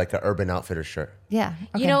could be like an Urban Outfitters shirt. Yeah.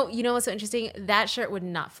 Okay. You know what's so interesting? That shirt would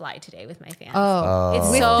not fly today with my fans.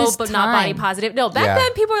 It's but not body positive. No, back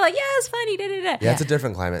then people were like, yeah, it's funny. Da, da, da. Yeah, it's a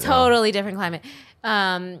different climate. Totally different climate.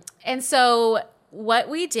 And so what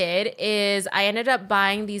we did is I ended up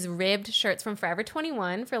buying these ribbed shirts from Forever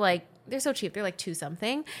 21 for like, they're so cheap. They're like $2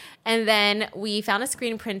 something. And then we found a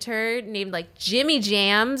screen printer named like Jimmy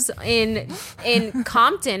Jams in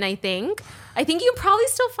Compton, I think. I think you can probably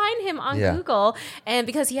still find him on Google, and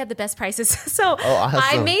because he had the best prices. So awesome.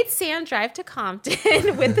 I made Sam drive to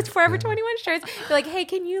Compton with the Forever 21 shirts. Be like, hey,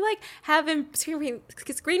 can you like have him screen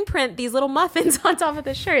print these little muffins on top of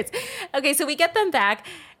the shirts? Okay, so we get them back.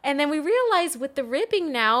 And then we realize with the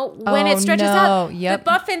ribbing now, when it stretches out, the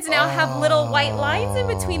muffins now have little white lines in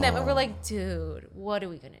between them. And we're like, dude, what are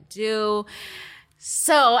we going to do?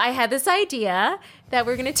 So I had this idea that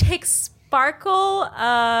we're going to take sparkle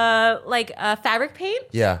fabric paint.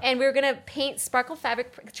 Yeah. And we were going to paint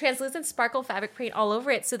translucent sparkle fabric paint all over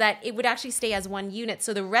it so that it would actually stay as one unit.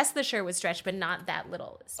 So the rest of the shirt would stretch, but not that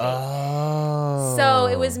little space. Oh. So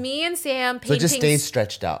it was me and Sam painting. So it just stays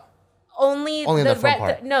stretched out. Only the front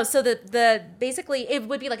part. So the basically it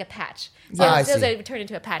would be like a patch. So I see. it would turn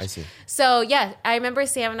into a patch. I see. So yeah, I remember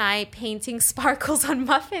Sam and I painting sparkles on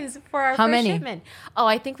muffins for our How first many? shipment. Oh,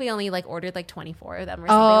 I think we only like ordered like 24 of them or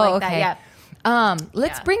something like that. Yeah.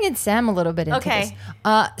 Let's bring in Sam a little bit into this.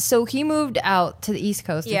 So he moved out to the East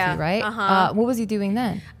Coast with you, right? What was he doing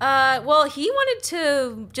then? Well, he wanted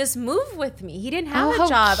to just move with me. He didn't have how a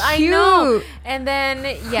job. cute. I know. And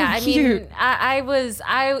then, yeah, Cute.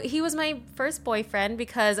 he was my first boyfriend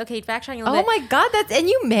because, backtracking a little bit. Oh my God, and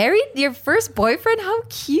you married your first boyfriend? How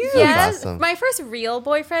cute. Yes, awesome. my first real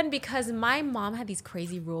boyfriend, because my mom had these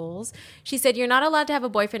crazy rules. She said, you're not allowed to have a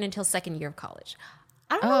boyfriend until second year of college.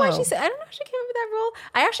 I don't know why she said. I don't know how she came up with that rule.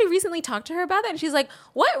 I actually recently talked to her about that, and she's like,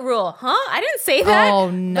 "What rule? Huh? I didn't say that." Oh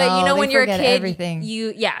no! But when you're a kid, everything.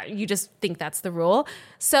 you just think that's the rule.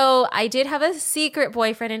 So I did have a secret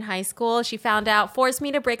boyfriend in high school. She found out, forced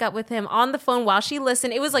me to break up with him on the phone while she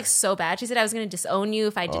listened. It was like so bad. She said I was going to disown you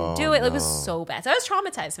if I didn't do it. No. It was so bad. So I was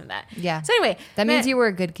traumatized from that. Yeah. So anyway, that means you were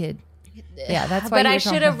a good kid. Yeah, that's why. But I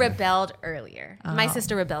should have rebelled earlier. My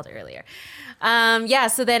sister rebelled earlier.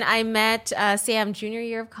 So then I met Sam junior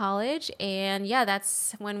year of college, and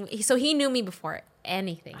that's when. So he knew me before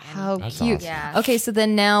anything. How That's cute. awesome. Yeah. Okay, so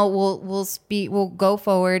then now we'll go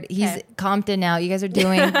forward. He's Okay. Compton now. You guys are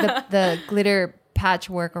doing the glitter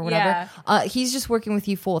patchwork or whatever. He's just working with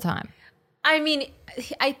you full time. I mean,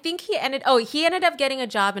 I think he ended up getting a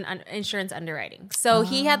job in insurance underwriting. So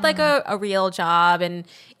he had like a real job, and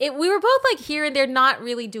we were both like here and there, not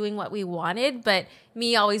really doing what we wanted, but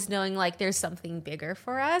me always knowing like there's something bigger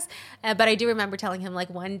for us. But I do remember telling him like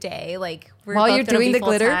one day, like we're While both you're gonna doing be the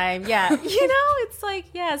glitter? full-time. Yeah. It's like,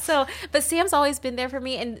 So, but Sam's always been there for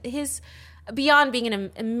me, and beyond being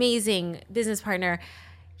an amazing business partner,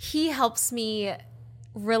 he helps me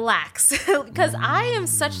relax because I am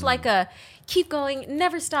such like a keep going,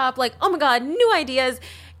 never stop, like, oh my God, new ideas.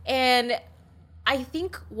 And I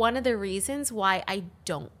think one of the reasons why I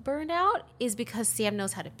don't burn out is because Sam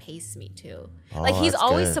knows how to pace me too. Like he's that's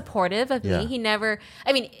always good. supportive of Yeah. me. He never,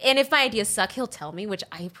 and if my ideas suck, he'll tell me, which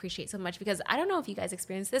I appreciate so much because I don't know if you guys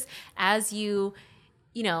experience this as you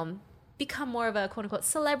become more of a quote unquote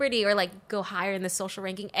celebrity or like go higher in the social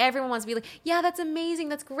ranking. Everyone wants to be like, yeah, that's amazing.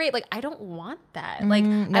 That's great. Like, I don't want that. Like,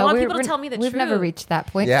 I want people to tell me the truth. We've never reached that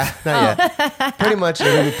point. Yeah, not yet. Pretty much,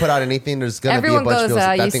 when we put out anything, there's gonna Everyone be a bunch goes, of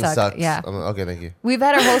people you that thing suck. sucks. Yeah. I'm like, okay, thank you. We've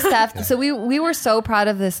had our whole staff. So we were so proud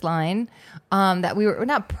of this line that we're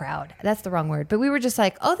not proud. That's the wrong word. But we were just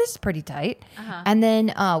like, oh, this is pretty tight. And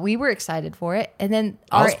then we were excited for it. And then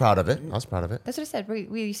I was proud of it. That's what I said.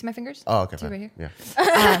 You see my fingers? Oh, okay. See Fine. right here?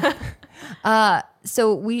 Yeah.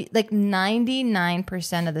 So we like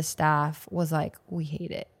 99% of the staff was like, we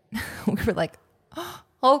hate it. We were like, oh,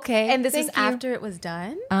 okay. And this is thank you. after it was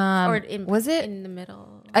done? was it? in the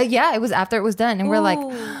middle? Yeah, it was after it was done. And we're like,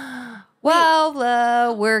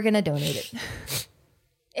 well, we're going to donate it.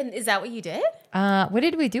 And is that what you did? What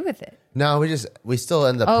did we do with it? No, we still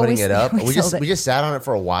ended up Oh, putting we it up. we We sold it. just sat on it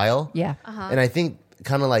for a while. Yeah. And I think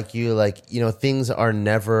kind of like you, things are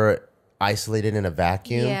never isolated in a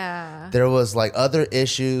vacuum. Yeah. There was like other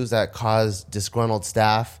issues that caused disgruntled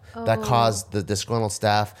staff, that caused the disgruntled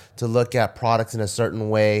staff to look at products in a certain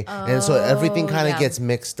way. And so everything kind of gets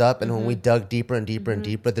mixed up. And when we dug deeper and deeper and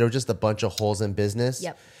deeper, there were just a bunch of holes in business.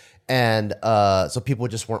 Yep. And so people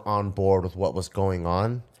just weren't on board with what was going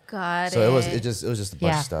on. Got So it. it was just a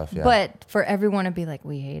bunch of stuff. Yeah. But for everyone to be like,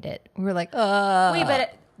 we hate it. We were like, Wait,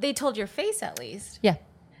 but they told your face at least. yeah.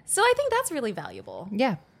 So I think that's really valuable.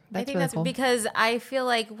 Yeah. I think really that's cool. because I feel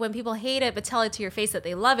like when people hate it but tell it to your face that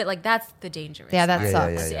they love it, like that's the dangerous. Yeah, that part.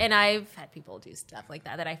 sucks. Yeah. And I've had people do stuff like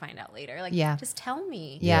that I find out later. Like, just tell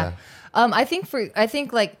me. Yeah. I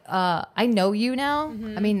think like I know you now.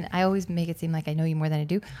 I mean, I always make it seem like I know you more than I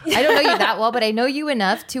do. I don't know you that well, but I know you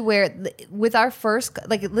enough to where with our first,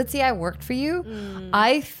 like, let's say I worked for you,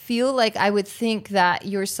 I feel like I would think that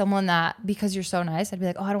you're someone that, because you're so nice, I'd be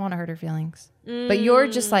like, oh, I don't want to hurt her feelings. But you're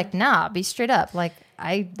just like, nah, be straight up. Like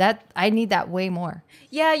I need that way more.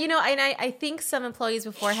 Yeah, and I think some employees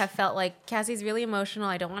before have felt like Cassie's really emotional.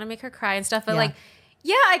 I don't want to make her cry and stuff. But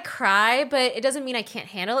I cry, but it doesn't mean I can't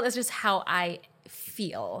handle it. That's just how I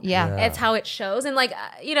feel. Yeah. It's how it shows. And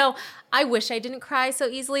I wish I didn't cry so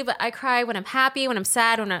easily, but I cry when I'm happy, when I'm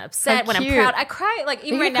sad, when I'm upset, How when I'm cute. proud. I cry like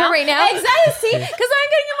even You right cry now. right now? Exactly. See, because I'm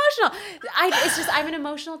getting emotional. It's just I'm an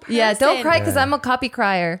emotional person. Yeah, don't cry because I'm a copy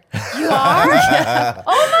crier. You are?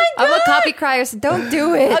 Oh my god. I'm a copy crier, so don't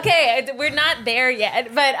do it. Okay, we're not there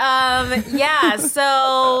yet, but yeah.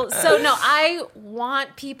 So no, I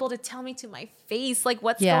want people to tell me to my face like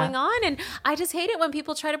what's going on, and I just hate it when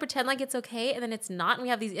people try to pretend like it's okay and then it's not, and we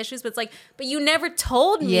have these issues. But it's like, but you never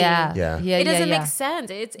told me. Yeah. Yeah. It doesn't make sense.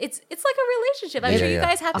 It's like a relationship. I'm sure you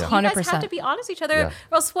guys have to. You guys 100%. have to be honest with each other, Yeah.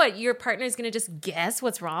 or else what? Your partner is gonna just guess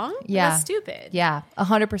what's wrong. Yeah. That's stupid. Yeah,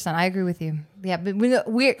 100%. I agree with you. Yeah, but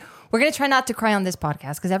we're gonna try not to cry on this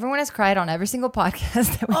podcast because everyone has cried on every single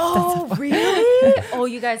podcast that we've done so far. Really? Oh,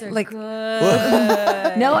 you guys are Like-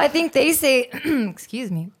 good. No, I think they say,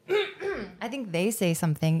 excuse me. I think they say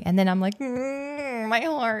something, and then I'm like, my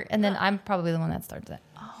heart, and then I'm probably the one that starts it.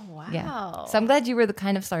 Oh wow. Yeah. So I'm glad you were the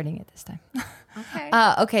kind of starting it this time. Okay.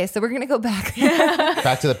 Okay, so we're gonna go back.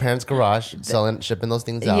 Back to the parents' garage, shipping those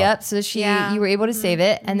things out. Yep. So Yeah. you were able to save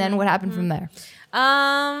it, and then what happened from there?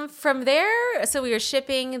 From there, so we were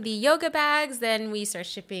shipping the yoga bags, then we started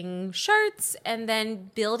shipping shirts, and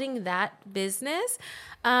then building that business.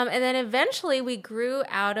 And then eventually we grew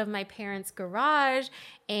out of my parents' garage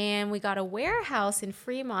and we got a warehouse in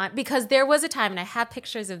Fremont because there was a time, and I have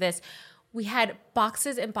pictures of this, we had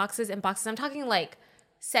boxes and boxes and boxes. I'm talking like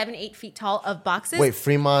 7-8 feet tall of boxes. Wait,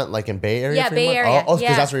 Fremont, like in Bay Area? Yeah, Bay Fremont? Area. Oh, because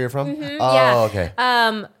Yeah. that's where you're from? Oh, yeah. okay.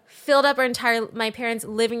 filled up my parents'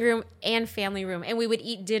 living room and family room, and we would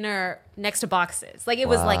eat dinner next to boxes. Like it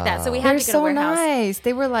was like that. So we had They're to go so to warehouse. nice.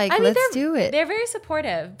 They were like, let's do it. They're very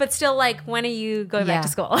supportive, but still like, when are you going back to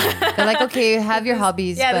school? They're like, okay, have your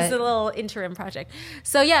hobbies. Yeah, this is a little interim project.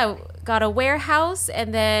 So yeah, got a warehouse,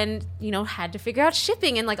 and then had to figure out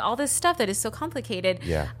shipping and like all this stuff that is so complicated.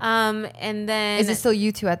 Yeah. And then is it still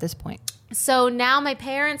you two at this point? So now my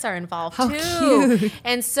parents are involved How too, cute.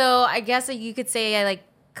 and so I guess you could say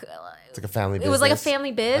it's like a family business. It was like a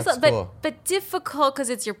family biz, That's but cool. difficult because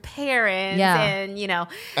it's your parents, Yeah. and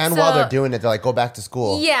And so- while they're doing it, they're like, go back to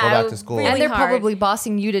school. Yeah, Go back to school. really And they're hard. probably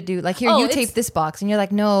bossing you to do like, here, Oh, you it's- tape this box, and you're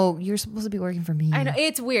like, no, you're supposed to be working for me. I know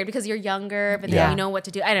it's weird because you're younger, but then Yeah. you know what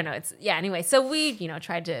to do. I don't know. It's anyway. So we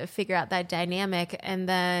tried to figure out that dynamic, and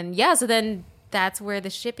then so then that's where the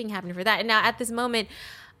shipping happened for that. And now at this moment,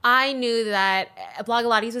 I knew that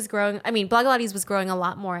Blogilates was growing. I mean, Blogilates was growing a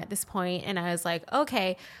lot more at this point, and I was like,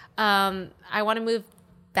 okay, I want to move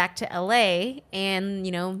back to LA and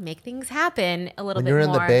make things happen a little When bit you were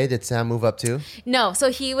more. in the Bay, did Sam move up too? No, so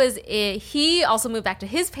he also moved back to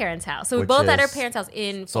his parents' house. So we Which both had our is parents' house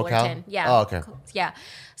in SoCal? Fullerton. Yeah. Oh, okay. Yeah.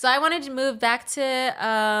 So I wanted to move back to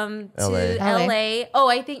LA. LA. Oh,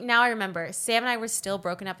 I think now I remember. Sam and I were still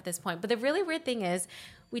broken up at this point. But the really weird thing is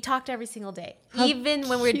we talked every single day, even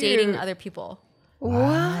when we were dating other people.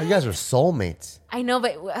 Wow. You guys are soulmates. I know,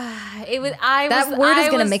 but it was That word is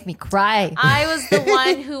going to make me cry. I was the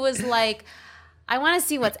one who was like, I want to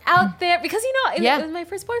see what's out there because it was my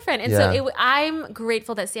first boyfriend, and Yeah. so I'm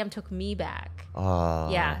grateful that Sam took me back.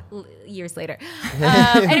 Yeah, years later.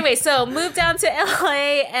 Anyway, so moved down to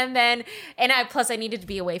LA, and I needed to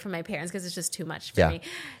be away from my parents because it's just too much for me.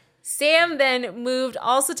 Sam then moved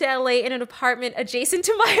also to LA in an apartment adjacent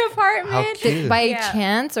to my apartment. How cute. By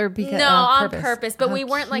chance or because No, on purpose. But How we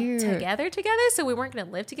weren't like cute. together, so we weren't going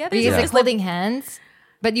to live together. Were you So guys we like just lived- holding hands?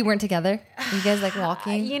 But you weren't together? Were you guys like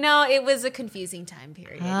walking? it was a confusing time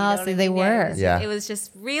period. Ah, so they were. Yeah. It was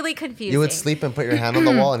just really confusing. You would sleep and put your hand on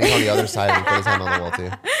the wall, and he's on the other side and put his hand on the wall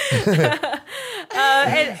too.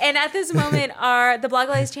 And at this moment, the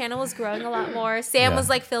Blogilates channel was growing a lot more. Sam Yeah. was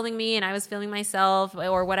like filming me, and I was filming myself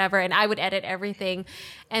or whatever, and I would edit everything.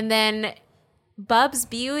 And then Bubs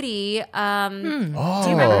Beauty, do you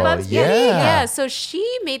remember Bubs Beauty? Yeah. So she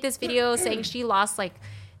made this video saying she lost like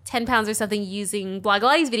 10 pounds or something using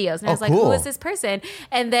Blogilates videos. And I was like, cool. who is this person?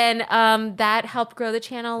 And then that helped grow the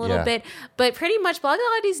channel a little bit. But pretty much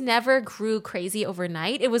Blogilates never grew crazy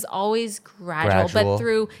overnight. It was always gradual. But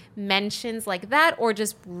through mentions like that or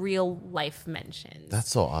just real life mentions. That's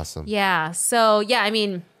so awesome. Yeah. So, I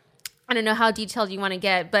mean, I don't know how detailed you want to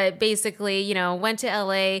get, but basically, went to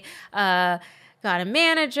LA, got a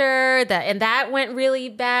manager, and that went really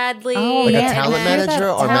badly. Oh, Like yeah. a talent And then- manager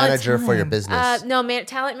or Talent manager for your time. business? No,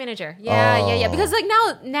 talent manager. Yeah. Because like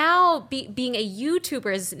now being a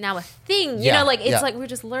YouTuber is now a thing. You Yeah, know, like it's yeah. like we're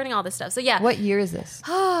just learning all this stuff. So yeah. What year is this?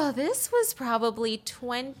 Oh, this was probably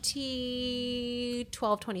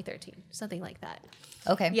 2012, 2013, something like that.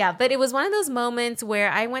 Okay. Yeah, but it was one of those moments where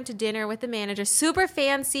I went to dinner with the manager, super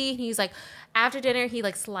fancy. And he's like, after dinner, he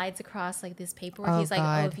like slides across like this paperwork. Oh, He's like,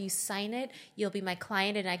 God. oh, if you sign it, you'll be my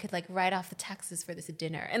client, and I could like write off the taxes for this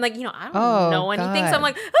dinner. And like, I don't Oh, know anything, so God. I'm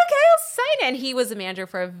like, okay, I'll sign it. And he was the manager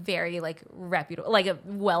for a very like reputable, like a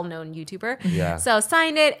well-known YouTuber. Yeah. So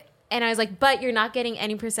signed it. And I was like, but you're not getting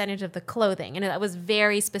any percentage of the clothing. And I was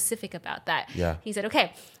very specific about that. Yeah. He said,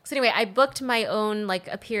 okay. So anyway, I booked my own like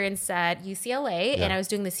appearance at UCLA and I was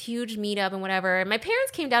doing this huge meetup and whatever. And my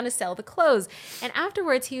parents came down to sell the clothes. And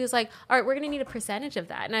afterwards he was like, all right, we're going to need a percentage of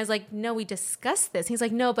that. And I was like, no, we discussed this. He's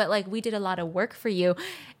like, no, but like we did a lot of work for you.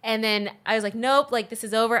 And then I was like, nope, like this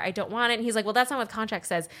is over. I don't want it. And he's like, well, that's not what the contract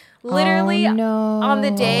says. Literally no. on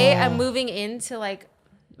the day I'm moving into like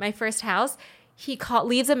my first house, he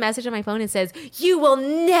leaves a message on my phone and says, you will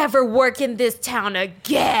never work in this town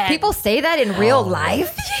again. People say that in real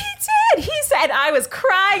life? He did. He said, I was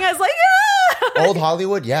crying. I was like, ah. Old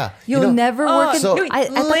Hollywood, yeah. You'll never work in... so- He I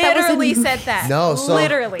thought that was literally in- said that. No, so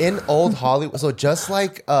literally. in old Hollywood, so just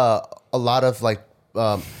like a lot of like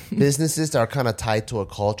businesses that are kind of tied to a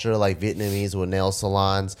culture, like Vietnamese with nail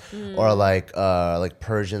salons, or like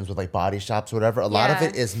Persians with like body shops, or whatever. A lot of Yeah.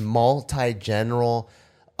 it is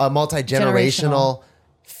multi-generational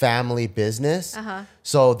family business.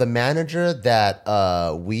 So the manager that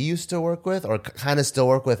we used to work with, or kind of still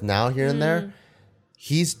work with now here and there,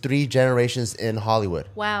 he's 3 generations in Hollywood.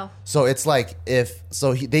 Wow. So it's like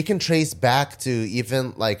they can trace back to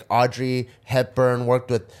even like Audrey Hepburn worked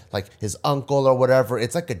with like his uncle or whatever.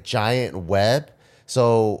 It's like a giant web.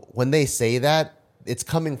 So when they say that, it's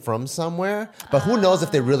coming from somewhere, but who knows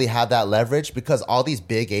if they really have that leverage, because all these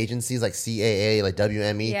big agencies like CAA, like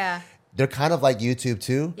WME, they're kind of like YouTube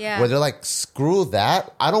too, where they're like, screw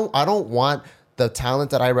that. I don't want the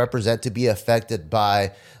talent that I represent to be affected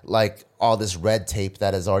by like all this red tape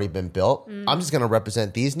that has already been built. I'm just going to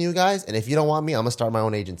represent these new guys. And if you don't want me, I'm going to start my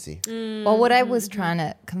own agency. Well, what I was trying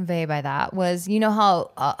to convey by that was, you know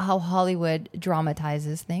how Hollywood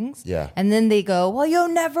dramatizes things? Yeah. And then they go, well, you'll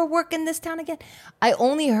never work in this town again. I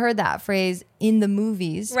only heard that phrase in the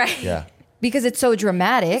movies. Right. Yeah. Because it's so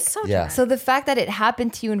dramatic. It's so Yeah. dramatic. So the fact that it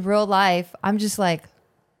happened to you in real life, I'm just like,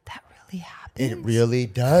 that really happened. It really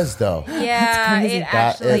does, though. Yeah, crazy. it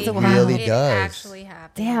actually, It really it does. actually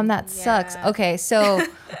happened. Damn, that sucks. Okay, so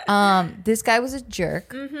this guy was a jerk.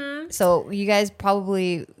 Mm-hmm. So you guys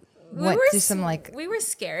probably went through some like... We were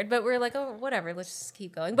scared, but we were like, oh, whatever, let's just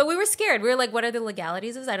keep going. But we were scared. We were like, what are the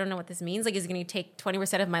legalities of this? I don't know what this means. Like, is it going to take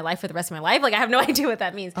 20% of my life for the rest of my life? Like, I have no idea what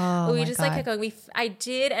that means. Oh, but we my just God. like kept going. I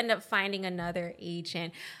did end up finding another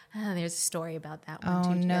agent. There's a story about that one, Oh,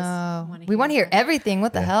 too. Do you guys no. wanna We want to hear about it? everything.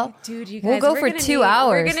 What the hell? Dude, you We'll guys, go we're for gonna 2 need-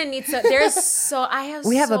 hours. We're gonna need there's so I have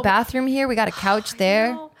We have so a bathroom here. We got a couch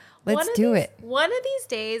there. know. Let's do it. One of these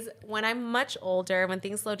days, when I'm much older, when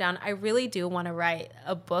things slow down, I really do want to write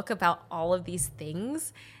a book about all of these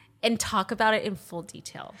things and talk about it in full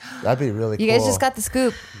detail. That'd be really cool. You guys just got the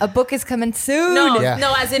scoop. A book is coming soon. No, Yeah.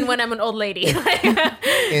 no, as in when I'm an old lady.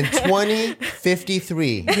 In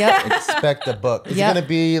 2053, Yep. expect a book. Is Yep. it going to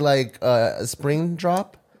be like a spring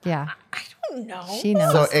drop? Yeah. I don't know. She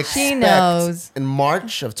knows. So expect She knows. in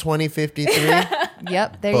March of 2053.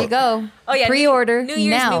 Yep. There you Book. Oh go. yeah, Pre-order New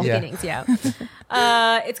Year's, now. New Yeah. Beginnings. Yeah.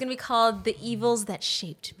 It's gonna be called "The Evils That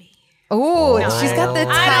Shaped Me." Oh, she's got the I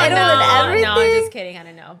don't title and know. everything. No, I'm just kidding. I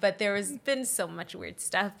don't know. But there has been so much weird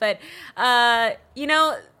stuff. But, you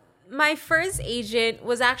know, my first agent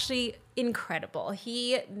was actually incredible.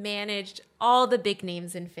 He managed all the big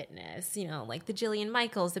names in fitness, you know, like the Jillian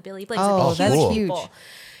Michaels, the Billy Blakes, Oh, like the that's huge huge. people.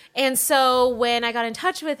 And so when I got in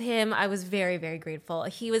touch with him, I was very, very grateful.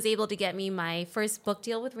 He was able to get me my first book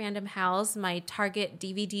deal with Random House, my Target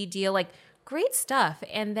DVD deal, like great stuff.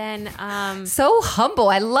 And then So humble.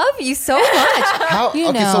 I love you so much. How? You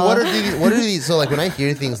Okay, know. so what are these? What are these? So like when I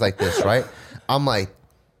hear things like this, right? I'm like,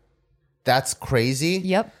 that's crazy.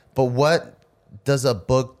 Yep. But what does a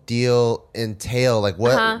book deal entail? Like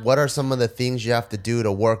what are some of the things you have to do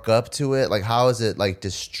to work up to it? Like how is it like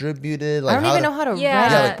distributed? Like I don't even know how to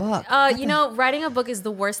write a book. You know, writing a book is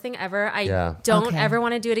the worst thing ever. I Yeah. don't Okay. ever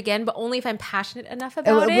want to do it again, but only if I'm passionate enough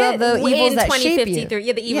about well, it. the evils in that shape you. 2053.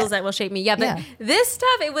 Yeah, the evils Yeah. that will shape me. Yeah, but Yeah. this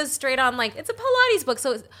stuff, it was straight on like, it's a Pilates book.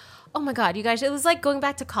 So it's, oh my God, you guys, it was like going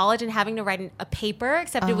back to college and having to write a paper,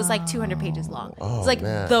 except it was like 200 pages long. It's like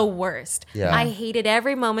man. the worst. Yeah. I hated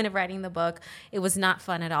every moment of writing the book. It was not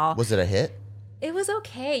fun at all. Was it a hit? It was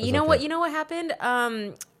okay. You was know okay. what? You know what happened?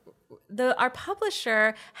 Our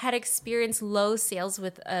publisher had experienced low sales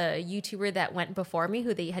with a YouTuber that went before me,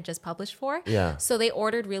 who they had just published for. Yeah. So they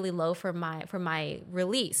ordered really low for my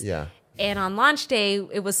release. Yeah. And on launch day,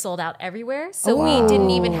 it was sold out everywhere. So we didn't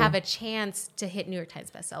even have a chance to hit New York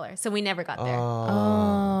Times bestseller. So we never got there.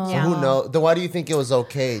 So who knows? Then why do you think it was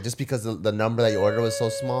okay? Just because the number that you ordered was so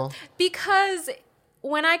small? Because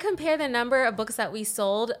when I compare the number of books that we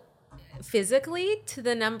sold physically to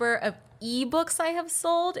the number of ebooks I have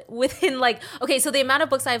sold within so the amount of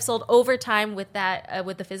books I have sold over time with that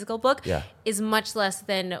with the physical book is much less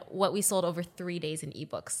than what we sold over 3 days in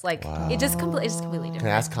ebooks. Like it's just completely different. Can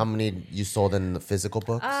I ask how many you sold in the physical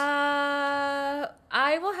books?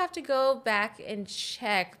 I will have to go back and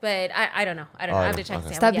check, but I don't know. I have to check. Okay.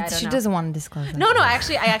 Sam. Stop Yeah, I it. don't She know. doesn't want to disclose that. No, I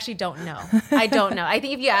actually don't know. I don't know. I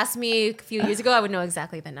think if you asked me a few years ago, I would know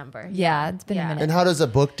exactly the number. Yeah, it's been a minute. And how does a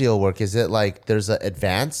book deal work? Is it like there's an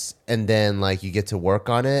advance and then like you get to work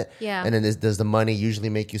on it? Yeah. And then does the money usually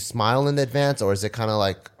make you smile in advance, or is it kind of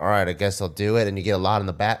like, all right, I guess I'll do it, and you get a lot in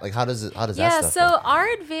the back? Like how does that stuff so work? our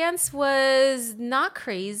advance was not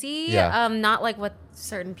crazy. Yeah. Not like what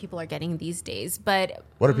certain people are getting these days, but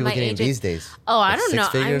What are people my getting agent- these days? Oh, I Like don't 6 know.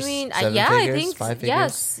 figures, I mean, 7 yeah, figures, I think 5 figures?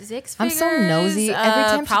 yes, 6 I'm figures. so nosy. Every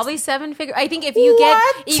time she- probably 7 figures. I think if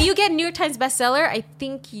you get New York Times bestseller, I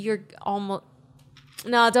think you're almost.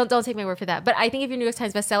 No, don't take my word for that. But I think if you're New York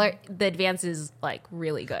Times bestseller, the advance is like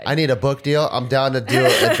really good. I need a book deal. I'm down to do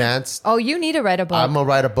advance. Oh, you need to write a book. I'm gonna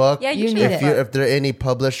wite a book. Yeah, you should need write it. a book. If there are any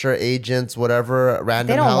publisher agents, whatever,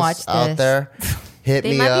 Random don't House watch out this. there, hit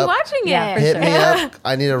They me might be up. watching Yeah, it. for Hit sure. me up.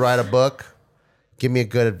 I need to write a book. Give me a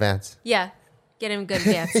good advance. Yeah. get him good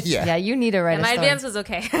advance. Yeah, you need to write my advance was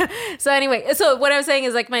okay. So anyway, so what I was saying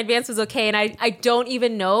is like my advance was okay, and I don't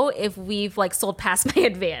even know if we've like sold past my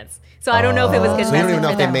advance. So I don't know if it was good. So you don't even know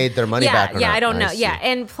if they made their money back or not. Yeah, I don't know. Yeah,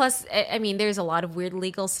 and plus, I mean, there's a lot of weird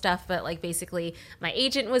legal stuff, but like basically my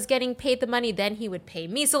agent was getting paid the money, then he would pay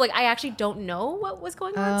me. So like I actually don't know what was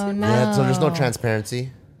going on. Yeah, so there's no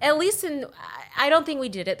transparency. At least I don't think we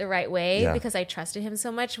did it the right way because I trusted him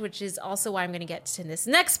so much, which is also why I'm going to get to this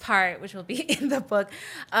next part, which will be in the book.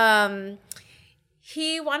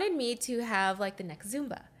 He wanted me to have like the next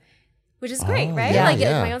Zumba, which is great, right? Yeah. Like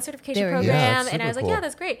my own certification program. Yeah, and I was like, cool. yeah,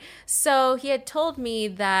 that's great. So he had told me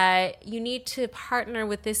that you need to partner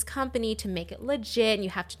with this company to make it legit and you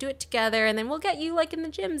have to do it together and then we'll get you like in the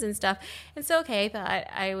gyms and stuff. And so, okay, I thought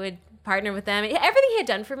I would partner with them. Everything he had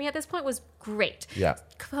done for me at this point was great. Yeah.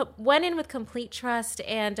 Went in with complete trust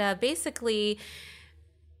and basically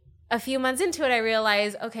a few months into it, I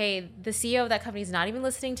realized, okay, the CEO of that company is not even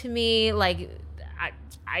listening to me. Like,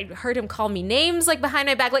 I heard him call me names like behind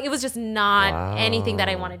my back. Like it was just not anything that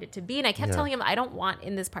I wanted it to be. And I kept telling him I don't want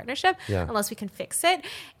in this partnership unless we can fix it.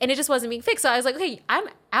 And it just wasn't being fixed. So I was like, okay, I'm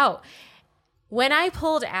out. When I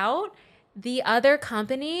pulled out, the other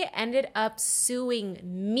company ended up suing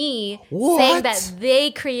me, saying that they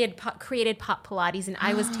created Pop Pilates and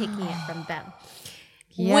I was taking it from them.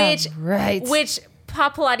 Which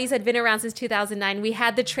Pop Pilates had been around since 2009. We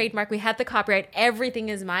had the trademark, we had the copyright, everything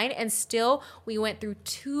is mine. And still, we went through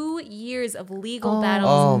 2 years of legal battles.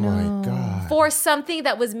 Oh my God. For something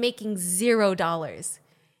that was making $0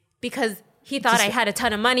 because he thought I had a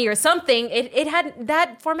ton of money or something. It had,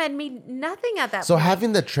 that format made nothing at that point. So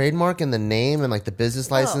having the trademark and the name and like the business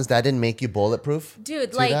license, that didn't make you bulletproof?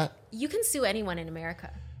 Dude, like that? You can sue anyone in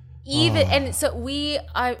America. And so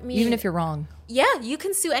I mean, even if you're wrong. Yeah, you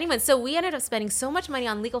can sue anyone. So we ended up spending so much money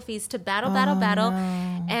on legal fees to battle. No.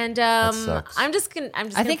 And I'm just gonna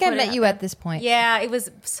I think I met you at this point. Yeah, it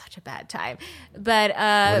was such a bad time. But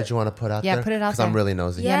what did you want to put out there? Yeah, put it out there. Because I'm really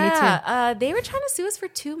nosy. Yeah, me too. They were trying to sue us for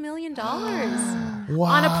 $2 million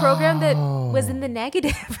on a program that was in the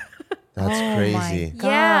negative. That's crazy. God.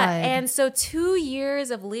 Yeah, and so 2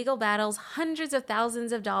 years of legal battles, hundreds of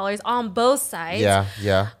thousands of dollars on both sides.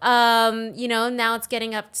 Yeah. You know, now it's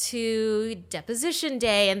getting up to deposition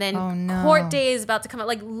day, and then court day is about to come out.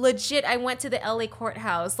 Like legit, I went to the LA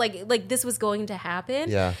courthouse. Like this was going to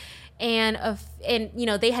happen. Yeah. And you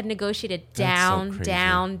know, they had negotiated down,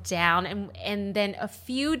 and then a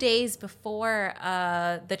few days before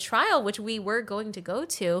the trial, which we were going to go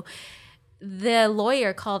to, the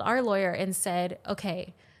lawyer called our lawyer and said,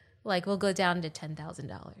 okay, like we'll go down to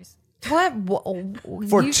 $10,000. What?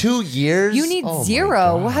 For 2 years? You need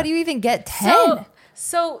zero. Well, how do you even get 10?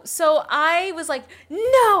 So I was like,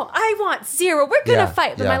 no, I want zero. We're going to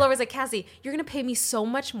fight. But my lawyer was like, Cassie, you're going to pay me so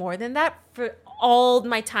much more than that for all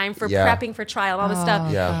my time for prepping for trial and all this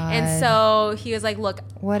stuff. Yeah. And so he was like, look,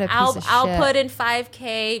 what a piece of I'll shit. put in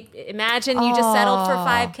 $5,000. Imagine you just settled for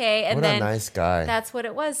 $5,000. And What then a nice guy. That's what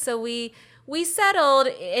it was. So we settled,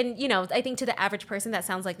 and you know, I think to the average person that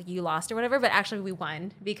sounds like you lost or whatever, but actually we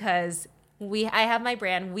won because I have my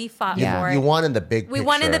brand. We fought for it. You won in the big picture. We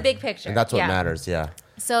won in the big picture. And that's what matters, yeah.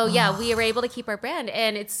 So we were able to keep our brand,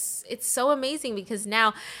 and it's so amazing because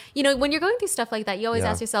now, you know, when you're going through stuff like that, you always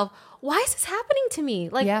ask yourself, why is this happening to me?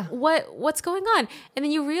 Like what's going on? And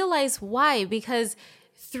then you realize why, because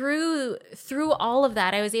through all of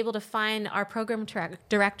that, I was able to find our program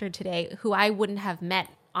director today, who I wouldn't have met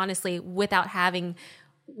honestly without having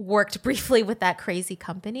worked briefly with that crazy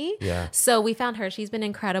company. Yeah. So we found her. She's been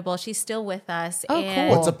incredible. She's still with us. Oh, and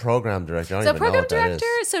cool. What's a program director? I don't so even program know what that director,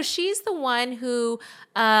 is. so she's the one who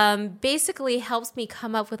basically helps me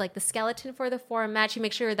come up with like the skeleton for the format. She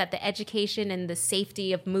makes sure that the education and the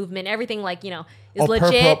safety of movement, everything like, you know, is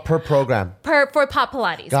legit. Per program. For Pop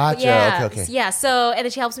Pilates. Gotcha. Yeah. Okay. Yeah. So, and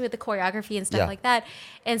then she helps me with the choreography and stuff Yeah. like that.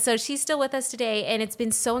 And so she's still with us today. And it's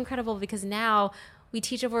been so incredible because now we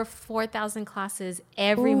teach over 4,000 classes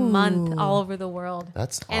every month all over the world.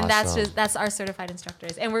 That's and awesome. that's our certified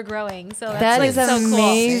instructors, and we're growing. So That like is so cool.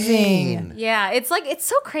 amazing. Yeah, it's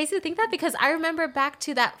so crazy to think that, because I remember back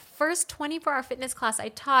to that first 24-hour fitness class I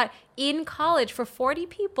taught in college for 40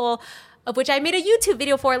 people, of which I made a YouTube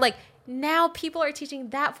video for. Like now people are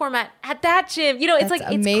teaching that format at that gym. You know, it's That's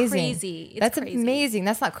like amazing. it's crazy. That's amazing.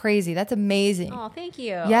 That's not crazy. That's amazing. Oh, thank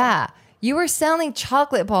you. Yeah. You were selling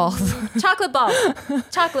chocolate balls. Chocolate balls.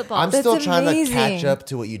 Chocolate balls. I'm still trying to amazing. catch up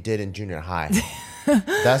to what you did in junior high.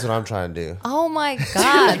 That's what I'm trying to do. Oh my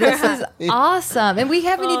God, this is awesome. And we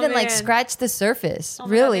haven't even like man. scratched the surface, my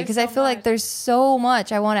God, really, there's because I so feel like much. there's so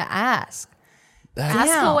much I want to ask.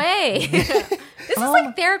 Ask Damn. away. This is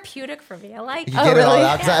like therapeutic for me. I like You get it all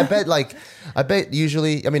out. 'Cause I bet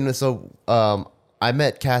usually, I mean, I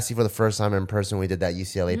met Cassie for the first time in person. We did that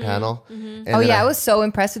UCLA panel. And Oh then yeah, I was so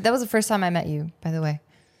impressed with that. Was the first time I met you, by the way.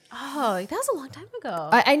 Oh, that was a long time ago.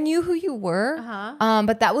 I knew who you were,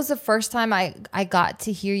 but that was the first time I got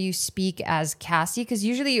to hear you speak as Cassie, because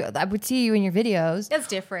usually I would see you in your videos. That's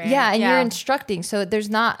different. Yeah, and you're instructing, so there's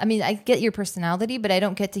not. I mean, I get your personality, but I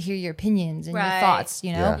don't get to hear your opinions and your thoughts.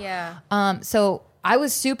 You know. Yeah. So I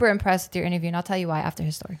was super impressed with your interview, and I'll tell you why after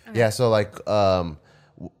his story. Yeah, so like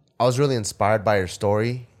I was really inspired by your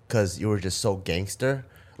story because you were just so gangster.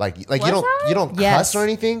 Like you don't cuss or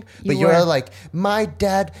anything, but you're like, my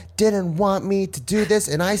dad didn't want me to do this,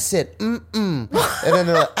 and I said and then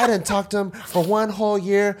I didn't talk to him for one whole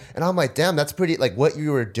year, and I'm like, damn, that's pretty. Like what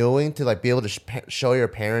you were doing to like be able to show your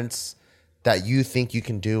parents that you think you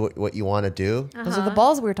can do what you want to do. Those are the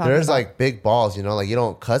balls we were talking about. There's like big balls, you know, like you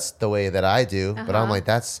don't cuss the way that I do, but I'm like,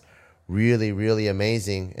 that's really, really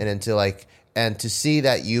amazing. And to see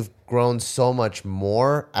that you've grown so much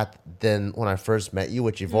more than when I first met you,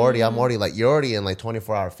 which you're already in like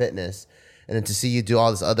 24-hour fitness. And then to see you do all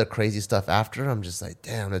this other crazy stuff after, I'm just like,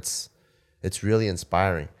 damn, it's really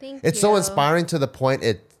inspiring. It's so inspiring to the point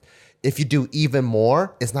if you do even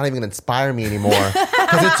more, it's not even gonna inspire me anymore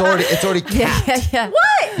because it's already capped. Yeah.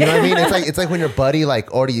 What? You know what I mean? It's like when your buddy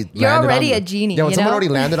like already You're already a genie. Yeah, when you someone know? already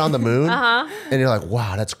landed on the moon, and you're like,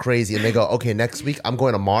 wow, that's crazy. And they go, okay, next week I'm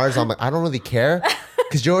going to Mars. I'm like, I don't really care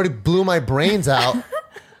because you already blew my brains out.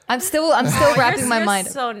 I'm still wrapping my mind.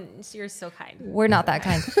 You're so kind. We're not that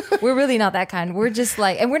kind. We're really not that kind. We're just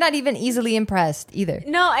like, and we're not even easily impressed either.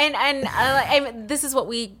 No, and this is what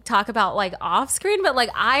we talk about like off screen, but like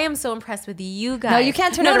I am so impressed with you guys. No, you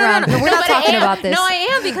can't turn it around. No, we're not but talking about this. No,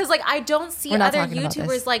 I am because like I don't see We're not other talking about YouTubers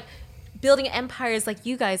this. like building empires like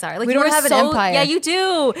you guys are. Like We don't you're have an so, empire. Yeah, you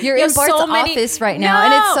do. You're You in have Bart's so many, office right now,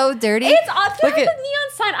 and it's so dirty. It's off. Look Look at- at the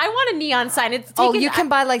neon sign. I want a neon sign. It's Oh, taken, you can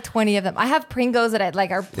buy like 20 of them. I have Pringles that I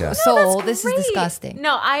like are Yeah. so that's old. This is great. disgusting.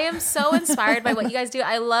 No, I am so inspired by what you guys do.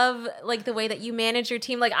 I love like the way that you manage your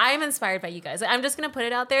team. Like I am inspired by you guys. Like, I'm just gonna put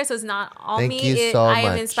it out there so it's not all Thank me. you so I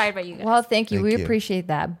am much. inspired by you guys. Well, thank you. Thank We you. appreciate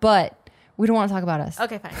that. But we don't want to talk about us.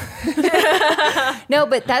 okay, fine. No,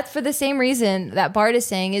 but that's for the same reason that Bart is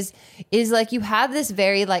saying is like you have this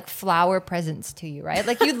very like flower presence to you, right?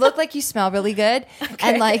 Like you look like you smell really good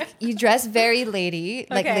and like you dress very lady,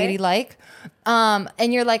 like Okay. ladylike.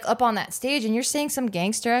 And you're like up on that stage and you're saying some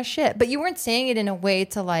gangster ass shit, but you weren't saying it in a way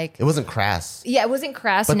to like, It wasn't crass. yeah, it wasn't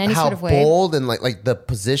crass But in any how sort of way. bold and like the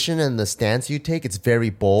position and the stance you take, it's very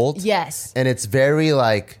bold. Yes. And it's very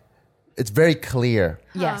like, it's very clear.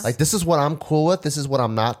 Yes. Like this is what I'm cool with. This is what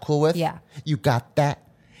I'm not cool with. Yeah. You got that?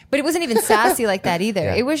 But it wasn't even sassy like that either.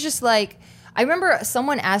 Yeah. It was just like, I remember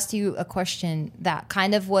someone asked you a question that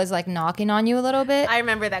kind of was like knocking on you a little bit. I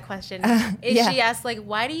remember that question. yeah. She asked like,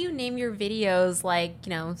 "Why do you name your videos like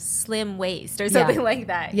slim waist or something like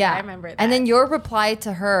that?" Yeah, I remember that. And then your reply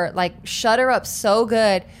to her, like, shut her up so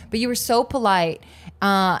good, but you were so polite,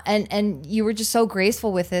 and you were just so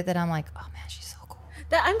graceful with it that I'm like, oh man, she's so cool.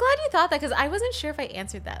 I'm glad you thought that because I wasn't sure if I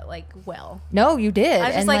answered that like well. No, you did. I was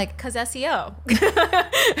just and like, "Cause SEO."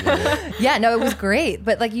 yeah, no, it was great,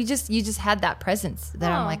 but like you just had that presence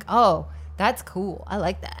that I'm Oh. like, oh, that's cool. I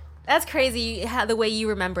like that. That's crazy how the way you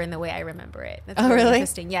remember and the way I remember it. That's Oh, really really?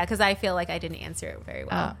 interesting. Yeah, because I feel like I didn't answer it very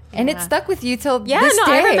well. And it stuck with you till Yeah, this no,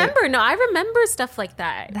 day. I remember. No, I remember stuff like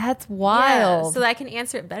that. That's Yeah, wild. so that I can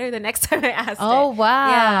answer it better the next time I ask it. Oh,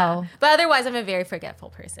 wow. Yeah. But otherwise, I'm a very forgetful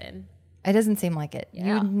person. It doesn't seem like it.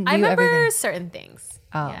 Yeah. You knew I remember everything. certain things.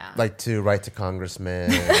 Oh. Yeah. Like to write to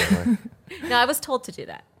congressmen. Like- No, I was told to do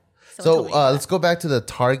that. so Someone told me to do let's go back to the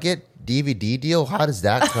Target DVD deal. How does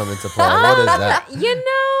that come into play? What is that? that. You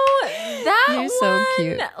know, that You're so one,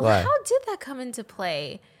 cute. Why? How did that come into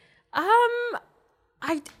play?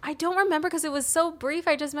 I don't remember because it was so brief.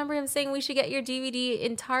 I just remember him saying we should get your DVD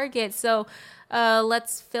in Target. So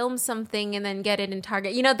let's film something and then get it in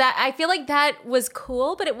Target. You know, that I feel like that was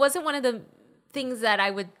cool, but it wasn't one of the things that I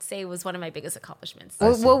would say was one of my biggest accomplishments.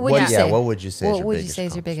 What would you say? What would you say? What is your would you biggest say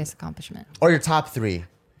is your accomplishment? biggest accomplishment? Or your top three?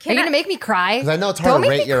 Are you gonna make me cry? Because I know it's Don't hard to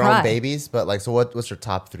make rate me your cry. own babies, but like, so what's your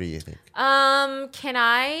top three? You think? Can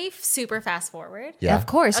I super fast forward? Yeah, of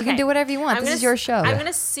course. You can do whatever you want. This is your show. I'm going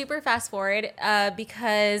to super fast forward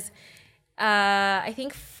because I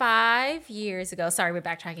think 5 years ago, sorry, we're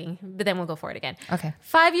backtracking, but then we'll go forward again. Okay.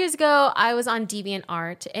 5 years ago, I was on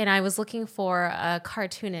DeviantArt and I was looking for a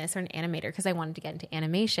cartoonist or an animator because I wanted to get into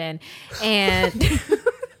animation. And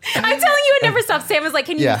I'm telling you, it never stops. Sam was like,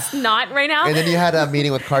 can you Yeah. not right now? And then you had a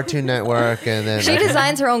meeting with Cartoon Network, and then She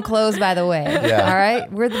designs her own clothes, by the way. Yeah. All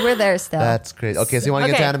right, we're there still. That's crazy. Okay, so you want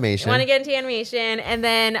to get into animation? I want to get into animation, and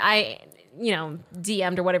then I,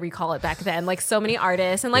 DM'd or whatever you call it back then, like so many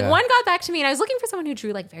artists, and like Yeah. one got back to me, and I was looking for someone who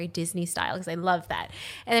drew like very Disney style because I love that,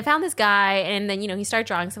 and I found this guy, and then he started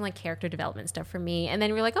drawing some like character development stuff for me, and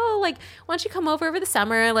then we were like, oh, like why don't you come over the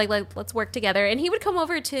summer, like let's work together, and he would come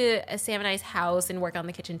over to Sam and I's house and work on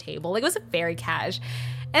the kitchen table, like it was very cash,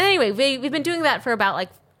 and anyway, we've been doing that for about like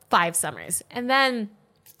 5 summers, and then.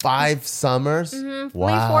 5 summers? Maybe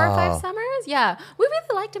Wow. 4 or 5 summers. Yeah. We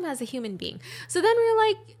really liked him as a human being. So then we were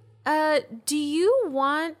like, do you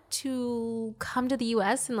want to come to the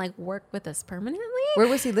US and like work with us permanently? Where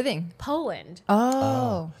was he living? Poland.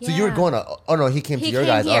 Oh. So you were Yeah. going to? Oh no, he came to He your came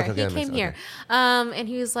guys. here. Okay, He that makes came sense. here. Okay. And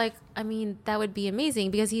he was like, I mean, that would be amazing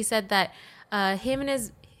because he said that him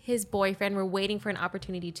and his boyfriend were waiting for an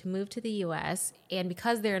opportunity to move to the US. And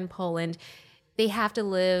because they're in Poland, they have to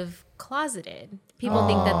live closeted. People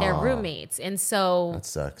think that they're roommates. And so That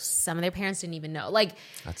sucks. some of their parents didn't even know. Like,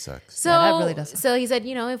 That sucks. so, Yeah, that really does suck. so he said,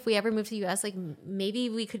 if we ever move to the US, like maybe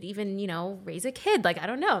we could even, raise a kid. Like, I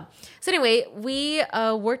don't know. So anyway, we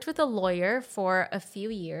worked with a lawyer for a few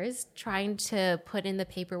years trying to put in the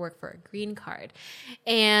paperwork for a green card.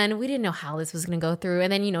 And we didn't know how this was going to go through.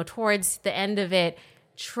 And then, towards the end of it,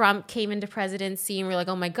 Trump came into presidency and we're like,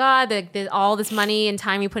 oh my God, all this money and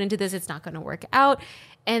time we put into this, it's not going to work out.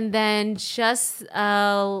 And then just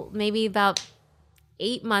maybe about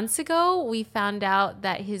 8 months ago, we found out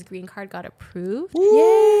that his green card got approved.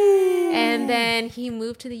 Yay! And then he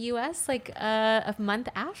moved to the U.S. like a month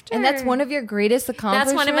after. And that's one of your greatest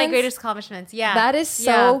accomplishments. That's one of my greatest accomplishments. Yeah, That is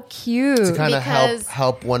so cute. To kind of because-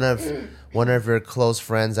 help one of your close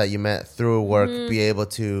friends that you met through work be able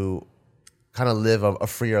to kind of live a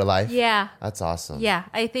freer life. Yeah. That's awesome. Yeah,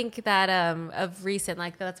 I think that of recent,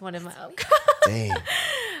 like that's one of my. Dang.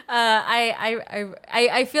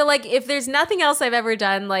 I feel like if there's nothing else I've ever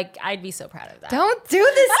done, like I'd be so proud of that. Don't do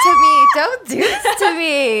this to me. Don't do this to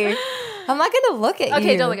me. I'm not going to look at you.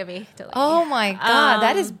 Okay, don't look at me. Don't look at Oh me. my God.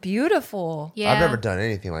 That is beautiful. Yeah. I've never done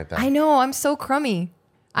anything like that. I know. I'm so crummy.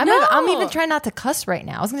 I'm even trying not to cuss right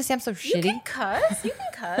now. I was going to say I'm so You shitty. can cuss. You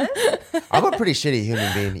can cuss. I'm a pretty shitty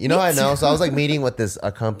human being. You know, I know. So I was like meeting with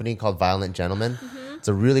a company called Violent Gentleman. It's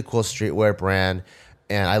a really cool streetwear brand,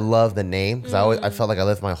 and I love the name because I felt like I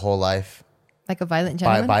lived my whole life Like a violent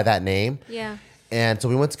gentleman. by that name. Yeah. And so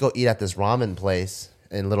we went to go eat at this ramen place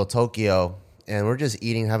in Little Tokyo, and we're just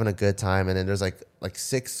eating, having a good time. And then there's like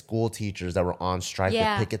 6 school teachers that were on strike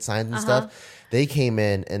Yeah. with picket signs and stuff. They came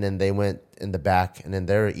in, and then they went in the back, and then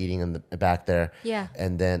they were eating in the back there. Yeah.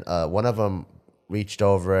 And then one of them reached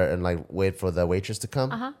over and like waited for the waitress to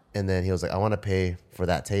come, and then he was like, "I want to pay for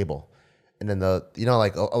that table." And then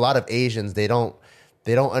like a lot of Asians, they don't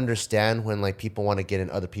understand when like people want to get in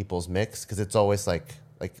other people's mix because it's always like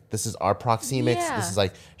this is our proxy mix. Yeah. This is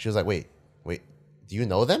like, she was like, wait, do you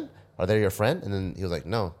know them? Are they your friend? And then he was like,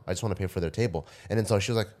 no, I just want to pay for their table. And then so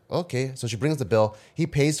she was like, okay. So she brings the bill. He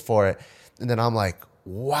pays for it. And then I'm like,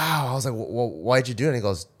 wow. I was like, well, why'd you do it? And he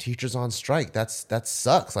goes, teachers on strike. that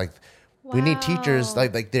sucks. Like, we need teachers.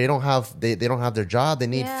 Like they don't have their job. They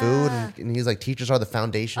need food. And he's like, teachers are the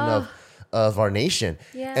foundation of our nation.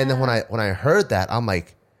 Yeah. And then when I heard that, I'm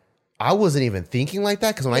like, I wasn't even thinking like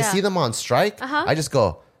that because when I see them on strike, I just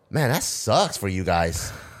go, man, that sucks for you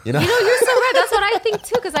guys. You know? You're so right. That's what I think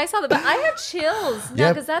too, because I saw that. But I have chills. No,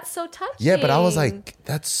 Yeah. because that's so touching. Yeah, but I was like,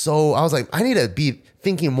 I need to be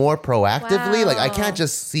thinking more proactively. Wow. Like, I can't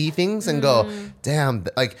just see things and go, damn.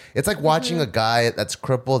 Like, it's like watching a guy that's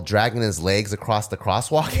crippled dragging his legs across the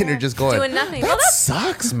crosswalk and you're just going, Doing nothing. That Well, that's-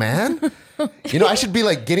 sucks, man. I should be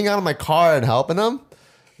like getting out of my car and helping him.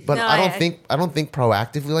 But No, I don't think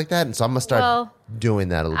proactively like that. And so I'm going to start doing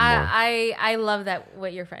that a little more. I love that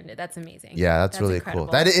what your friend did. That's amazing. Yeah, that's really incredible.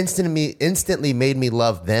 cool. That instantly made me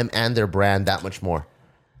love them and their brand that much more.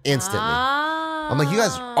 Instantly. I'm like, you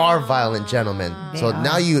guys are violent gentlemen. So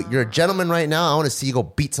now you're a gentleman right now. I want to see you go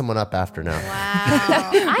beat someone up after now.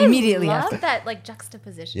 Wow. Immediately I love after. that like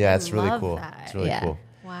juxtaposition. Yeah, I it's really love cool. that. It's really Yeah. cool.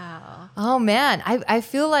 Wow. Oh man, I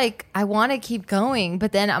feel like I want to keep going,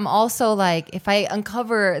 but then I'm also like, if I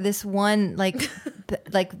uncover this one like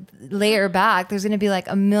like layer back, there's going to be like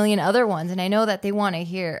a million other ones. And I know that they want to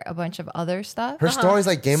hear a bunch of other stuff. Her story's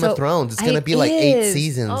like Game So of Thrones. It's going to it be like 8 is.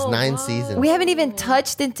 seasons, Oh, 9 whoa. seasons. We haven't even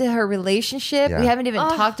touched into her relationship. Yeah. We haven't even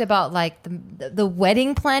talked about like the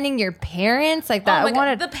wedding planning, your parents, like that. Oh my I God.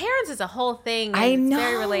 wanted, The parents is a whole thing. I and it's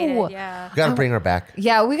very know. related. Yeah. You got to bring her back.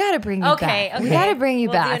 yeah, we got to bring you Okay, back. We okay. got to bring you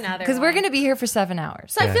We'll do back another because we're one. going to be here for 7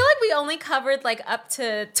 hours. So Yeah. I feel like we only covered like up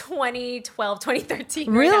to 2012, 2013.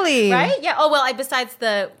 right now, Really? Right? Yeah. Oh well. Besides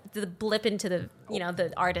the blip into the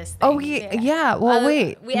the artist. Oh, thing. yeah. Well,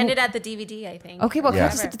 wait. We ended at the DVD. I think. Okay, well, Yeah.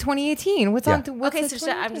 catch us at the 2018. What's Yeah. on? What's Okay, the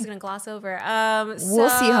so I'm 2018? just gonna gloss over. We'll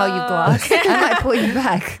see how you gloss. I might pull you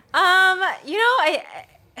back. You know,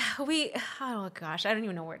 oh gosh, I don't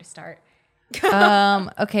even know where to start.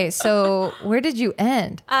 Okay, so where did you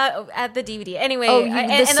end? At the DVD. Anyway, Oh,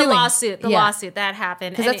 and the suing. lawsuit. The Yeah. lawsuit that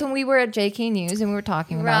happened. Because And that's when we were at JK News and we were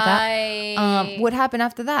talking about Right. that. What happened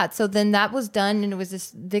after that? So then that was done and it was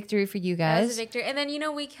this victory for you That was guys. a victory. And then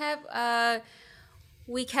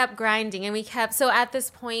we kept grinding, and so at this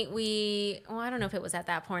point I don't know if it was at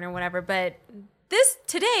that point or whatever, but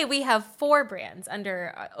today we have 4 brands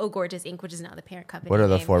under Oh Gorgeous Inc., which is now the parent company. What are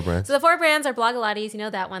the name. 4 brands? So the 4 brands are Blogilates, you know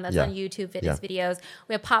that one that's Yeah. on YouTube, fitness videos.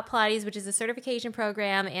 We have Pop Pilates, which is a certification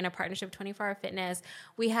program and a partnership with 24 Hour Fitness.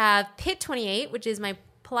 We have Pit 28, which is my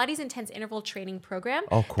Pilates Intense Interval Training Program.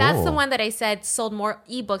 Oh, cool. That's the one that I said sold more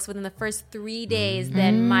ebooks within the first 3 days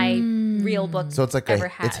than my real book So it's like ever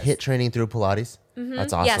has. it's HIIT training through Pilates.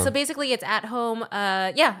 That's awesome. Yeah, so basically it's at home.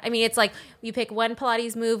 I mean, it's like you pick one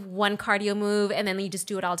Pilates move, one cardio move, and then you just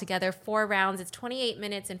do it all together. 4 rounds. It's 28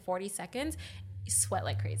 minutes and 40 seconds. You sweat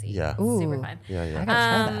like crazy. Yeah. It's super Ooh. fun. Yeah, yeah. I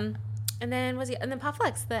gotta try that. And then Pop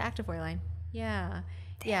Flex, the activewear line. Yeah.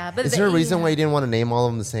 Yeah. But Is there a reason why you didn't want to name all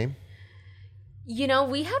of them the same? You know,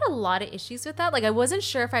 we had a lot of issues with that. Like, I wasn't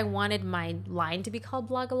sure if I wanted my line to be called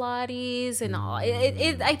Blogilates and all.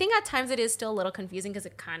 I think at times it is still a little confusing because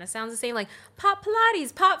it kind of sounds the same. Like Pop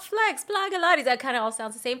Pilates, Pop Flex, Blogilates. That kind of all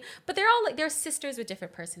sounds the same. But they're all they're sisters with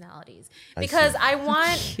different personalities. Because I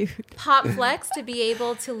want Pop Flex to be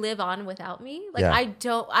able to live on without me. Like,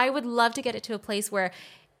 Yeah. I would love to get it to a place where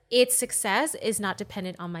its success is not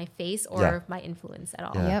dependent on my face or Yeah. my influence at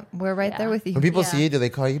all. Yeah. Yep, we're right there Yeah. with you. When people Yeah. see you, do they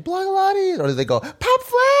call you Blogilates or do they go Pop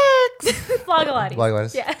Flex? Blogilates.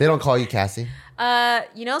 Blogilates. Yeah. They don't call you Cassie.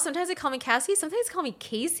 You know, sometimes they call me Cassie, sometimes they call me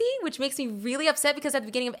Casey, which makes me really upset because at the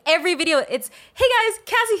beginning of every video, it's, hey guys,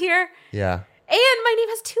 Cassie here. Yeah. And my name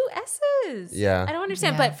has 2 S's. Yeah. I don't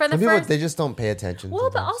understand. Yeah. But from Some the people first... they just don't pay attention. Well,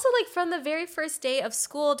 but sometimes. also like from the very first day of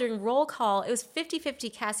school during roll call, it was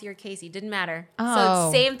 50-50 Cassie or Casey. Didn't matter. So Oh.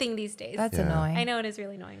 it's same thing these days. That's Yeah. annoying. I know it is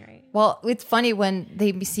really annoying, right? Well, it's funny when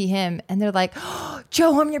they see him and they're like, oh,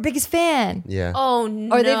 Joe, I'm your biggest fan. Yeah. Oh,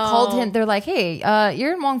 no. Or they've called him, they're like, hey,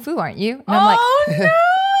 you're in Wong Fu, aren't you? And I'm like, Oh, no.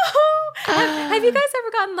 Have you guys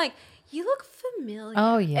ever gotten like, you look familiar?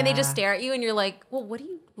 Oh, And they just yeah. stare at you and you're like, well, what do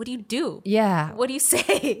you do? yeah. What do you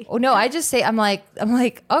say? Oh, no, I just say, I'm like,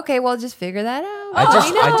 okay, well, just figure that out.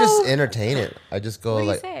 I just entertain it. I just go What do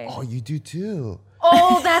you like, say? oh, you do too.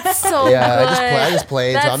 Oh, that's so Yeah, good. I just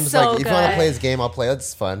play. So That's I'm just so like, if you want to good. play this game, I'll play.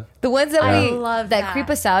 It's fun. The ones that I love that. creep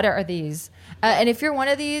us out are these. And if you're one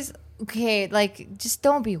of these, okay, like just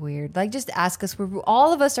don't be weird. Like just ask us.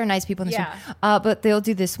 All of us are nice people in this Yeah. room. But they'll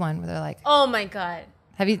do this one where they're like, Oh my God.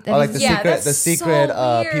 have you? Oh, like the Yeah, secret, that's so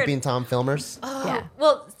weird. peeping Tom filmers. yeah.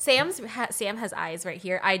 Well, Sam has eyes right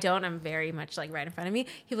here. I don't. I'm very much like right in front of me.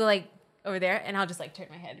 He'll be like over there, and I'll just like turn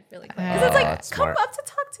my head really quick. 'Cause it's like, that's come smart. up to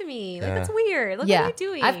talk to me. Like, Yeah. that's weird. Look, Yeah, what are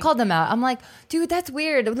you doing? I've called them out. I'm like, dude, that's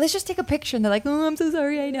weird. Let's just take a picture. And they're like, oh, I'm so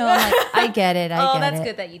sorry. I know. I'm like, I get it. Oh, get that's it.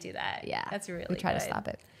 good that you do that. Yeah, That's really we try good. to stop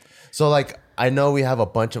it. So like, I know we have a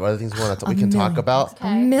bunch of other things we can talk about.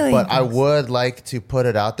 A million. But I things. would like to put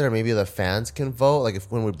it out there. Maybe the fans can vote. Like if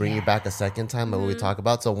when we bring you back a second time, like what we talk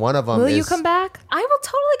about. So one of them Will is. you come back? I will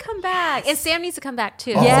totally come back. And Sam needs to come back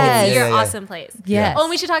too. Yes. It's your Yeah, yeah. awesome place. Yes. Oh, and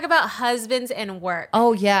we should talk about husbands and work.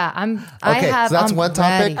 Oh yeah, Okay, so that's I'm one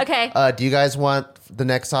topic. ready. Okay. Do you guys want the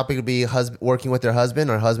next topic to be working with their husband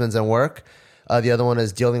or husbands and work? The other one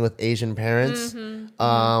is dealing with Asian parents.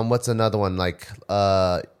 What's another one? Like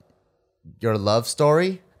your love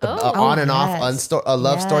story, on and off a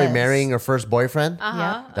love story, Yes. marrying your first boyfriend.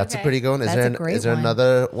 Uh-huh. That's Okay. a pretty good one. Is That's there a great is there one.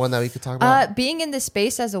 another one that we could talk about? Being in this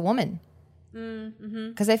space as a woman,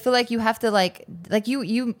 because I feel like you have to like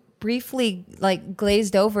you briefly like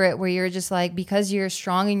glazed over it where you're just like, because you're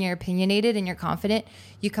strong and you're opinionated and you're confident,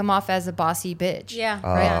 you come off as a bossy bitch. Yeah.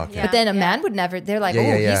 Oh, right. okay. But then a man would never. They're like, Yeah,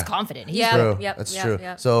 oh, yeah. he's confident. He's Yeah. True. Yep, That's yep, true.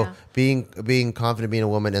 yep, so yeah. being confident, being a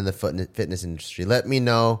woman in the fitness industry. Let me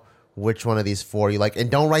know which one of these 4 you like. And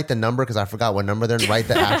don't write the number because I forgot what number they're in. Write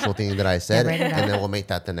the actual thing that I said, write it and out. then we'll make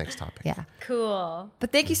that the next topic. Yeah. Cool.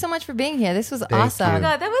 But thank you so much for being here. This was awesome. Oh my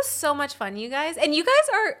God, that was so much fun, you guys. And you guys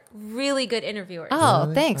are really good interviewers. Oh,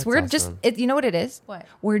 Really? thanks. That's We're awesome. just, you know what it is? What?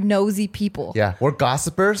 We're nosy people. Yeah, we're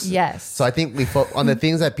gossipers. Yes. So I think we on the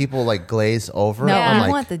things that people like glaze over. No, I'm we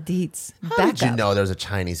like, want the deets. how Back did you up. know there's a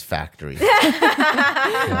Chinese factory?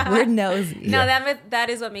 We're nosy. No, that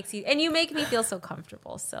is what makes you, and you make me feel so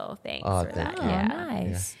comfortable. So thanks Oh, for thank that. Oh, Yeah.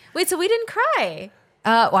 nice. Wait, so we didn't cry.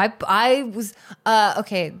 Well, I was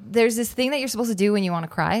okay. There's this thing that you're supposed to do when you want to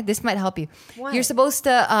cry. This might help you. What? You're supposed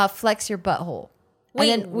to flex your butthole. Wait,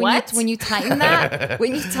 and then what? when you tighten that,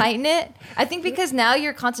 when you tighten it, I think because now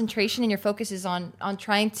your concentration and your focus is on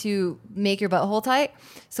trying to make your butthole tight.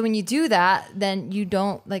 So when you do that, then you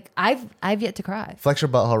don't like. I've yet to cry. Flex your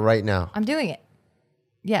butthole right now. I'm doing it.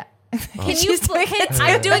 Yeah. Can you? She's doing it too.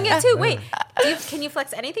 I'm doing it too. Wait, can you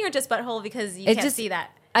flex anything or just butthole because you can't see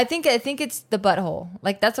that? I think it's the butthole.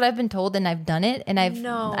 Like that's what I've been told, and I've done it, and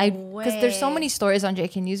No because there's so way. many stories on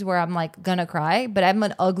JK News where I'm like gonna cry, but I'm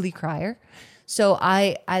an ugly crier, so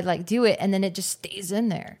I like do it, and then it just stays in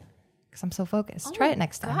there because I'm so focused. Try it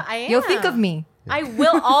next time. God, I You'll think am. of me. I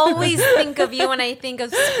will always think of you when I think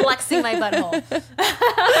of flexing my butthole.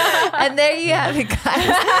 And there you have it,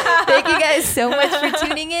 guys. Thank you guys so much for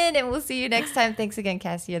tuning in, and we'll see you next time. Thanks again,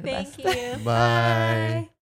 Cassie. You're the best. Thank you. Bye.